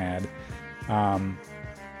Pringle and I had.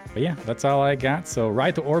 But yeah, that's all I got. So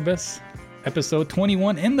Ride to Orbis, episode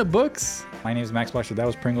 21 in the books. My name is Max Blaster. That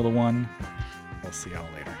was Pringle the One. We'll see y'all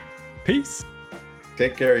later. Peace.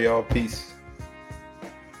 Take care, y'all. Peace.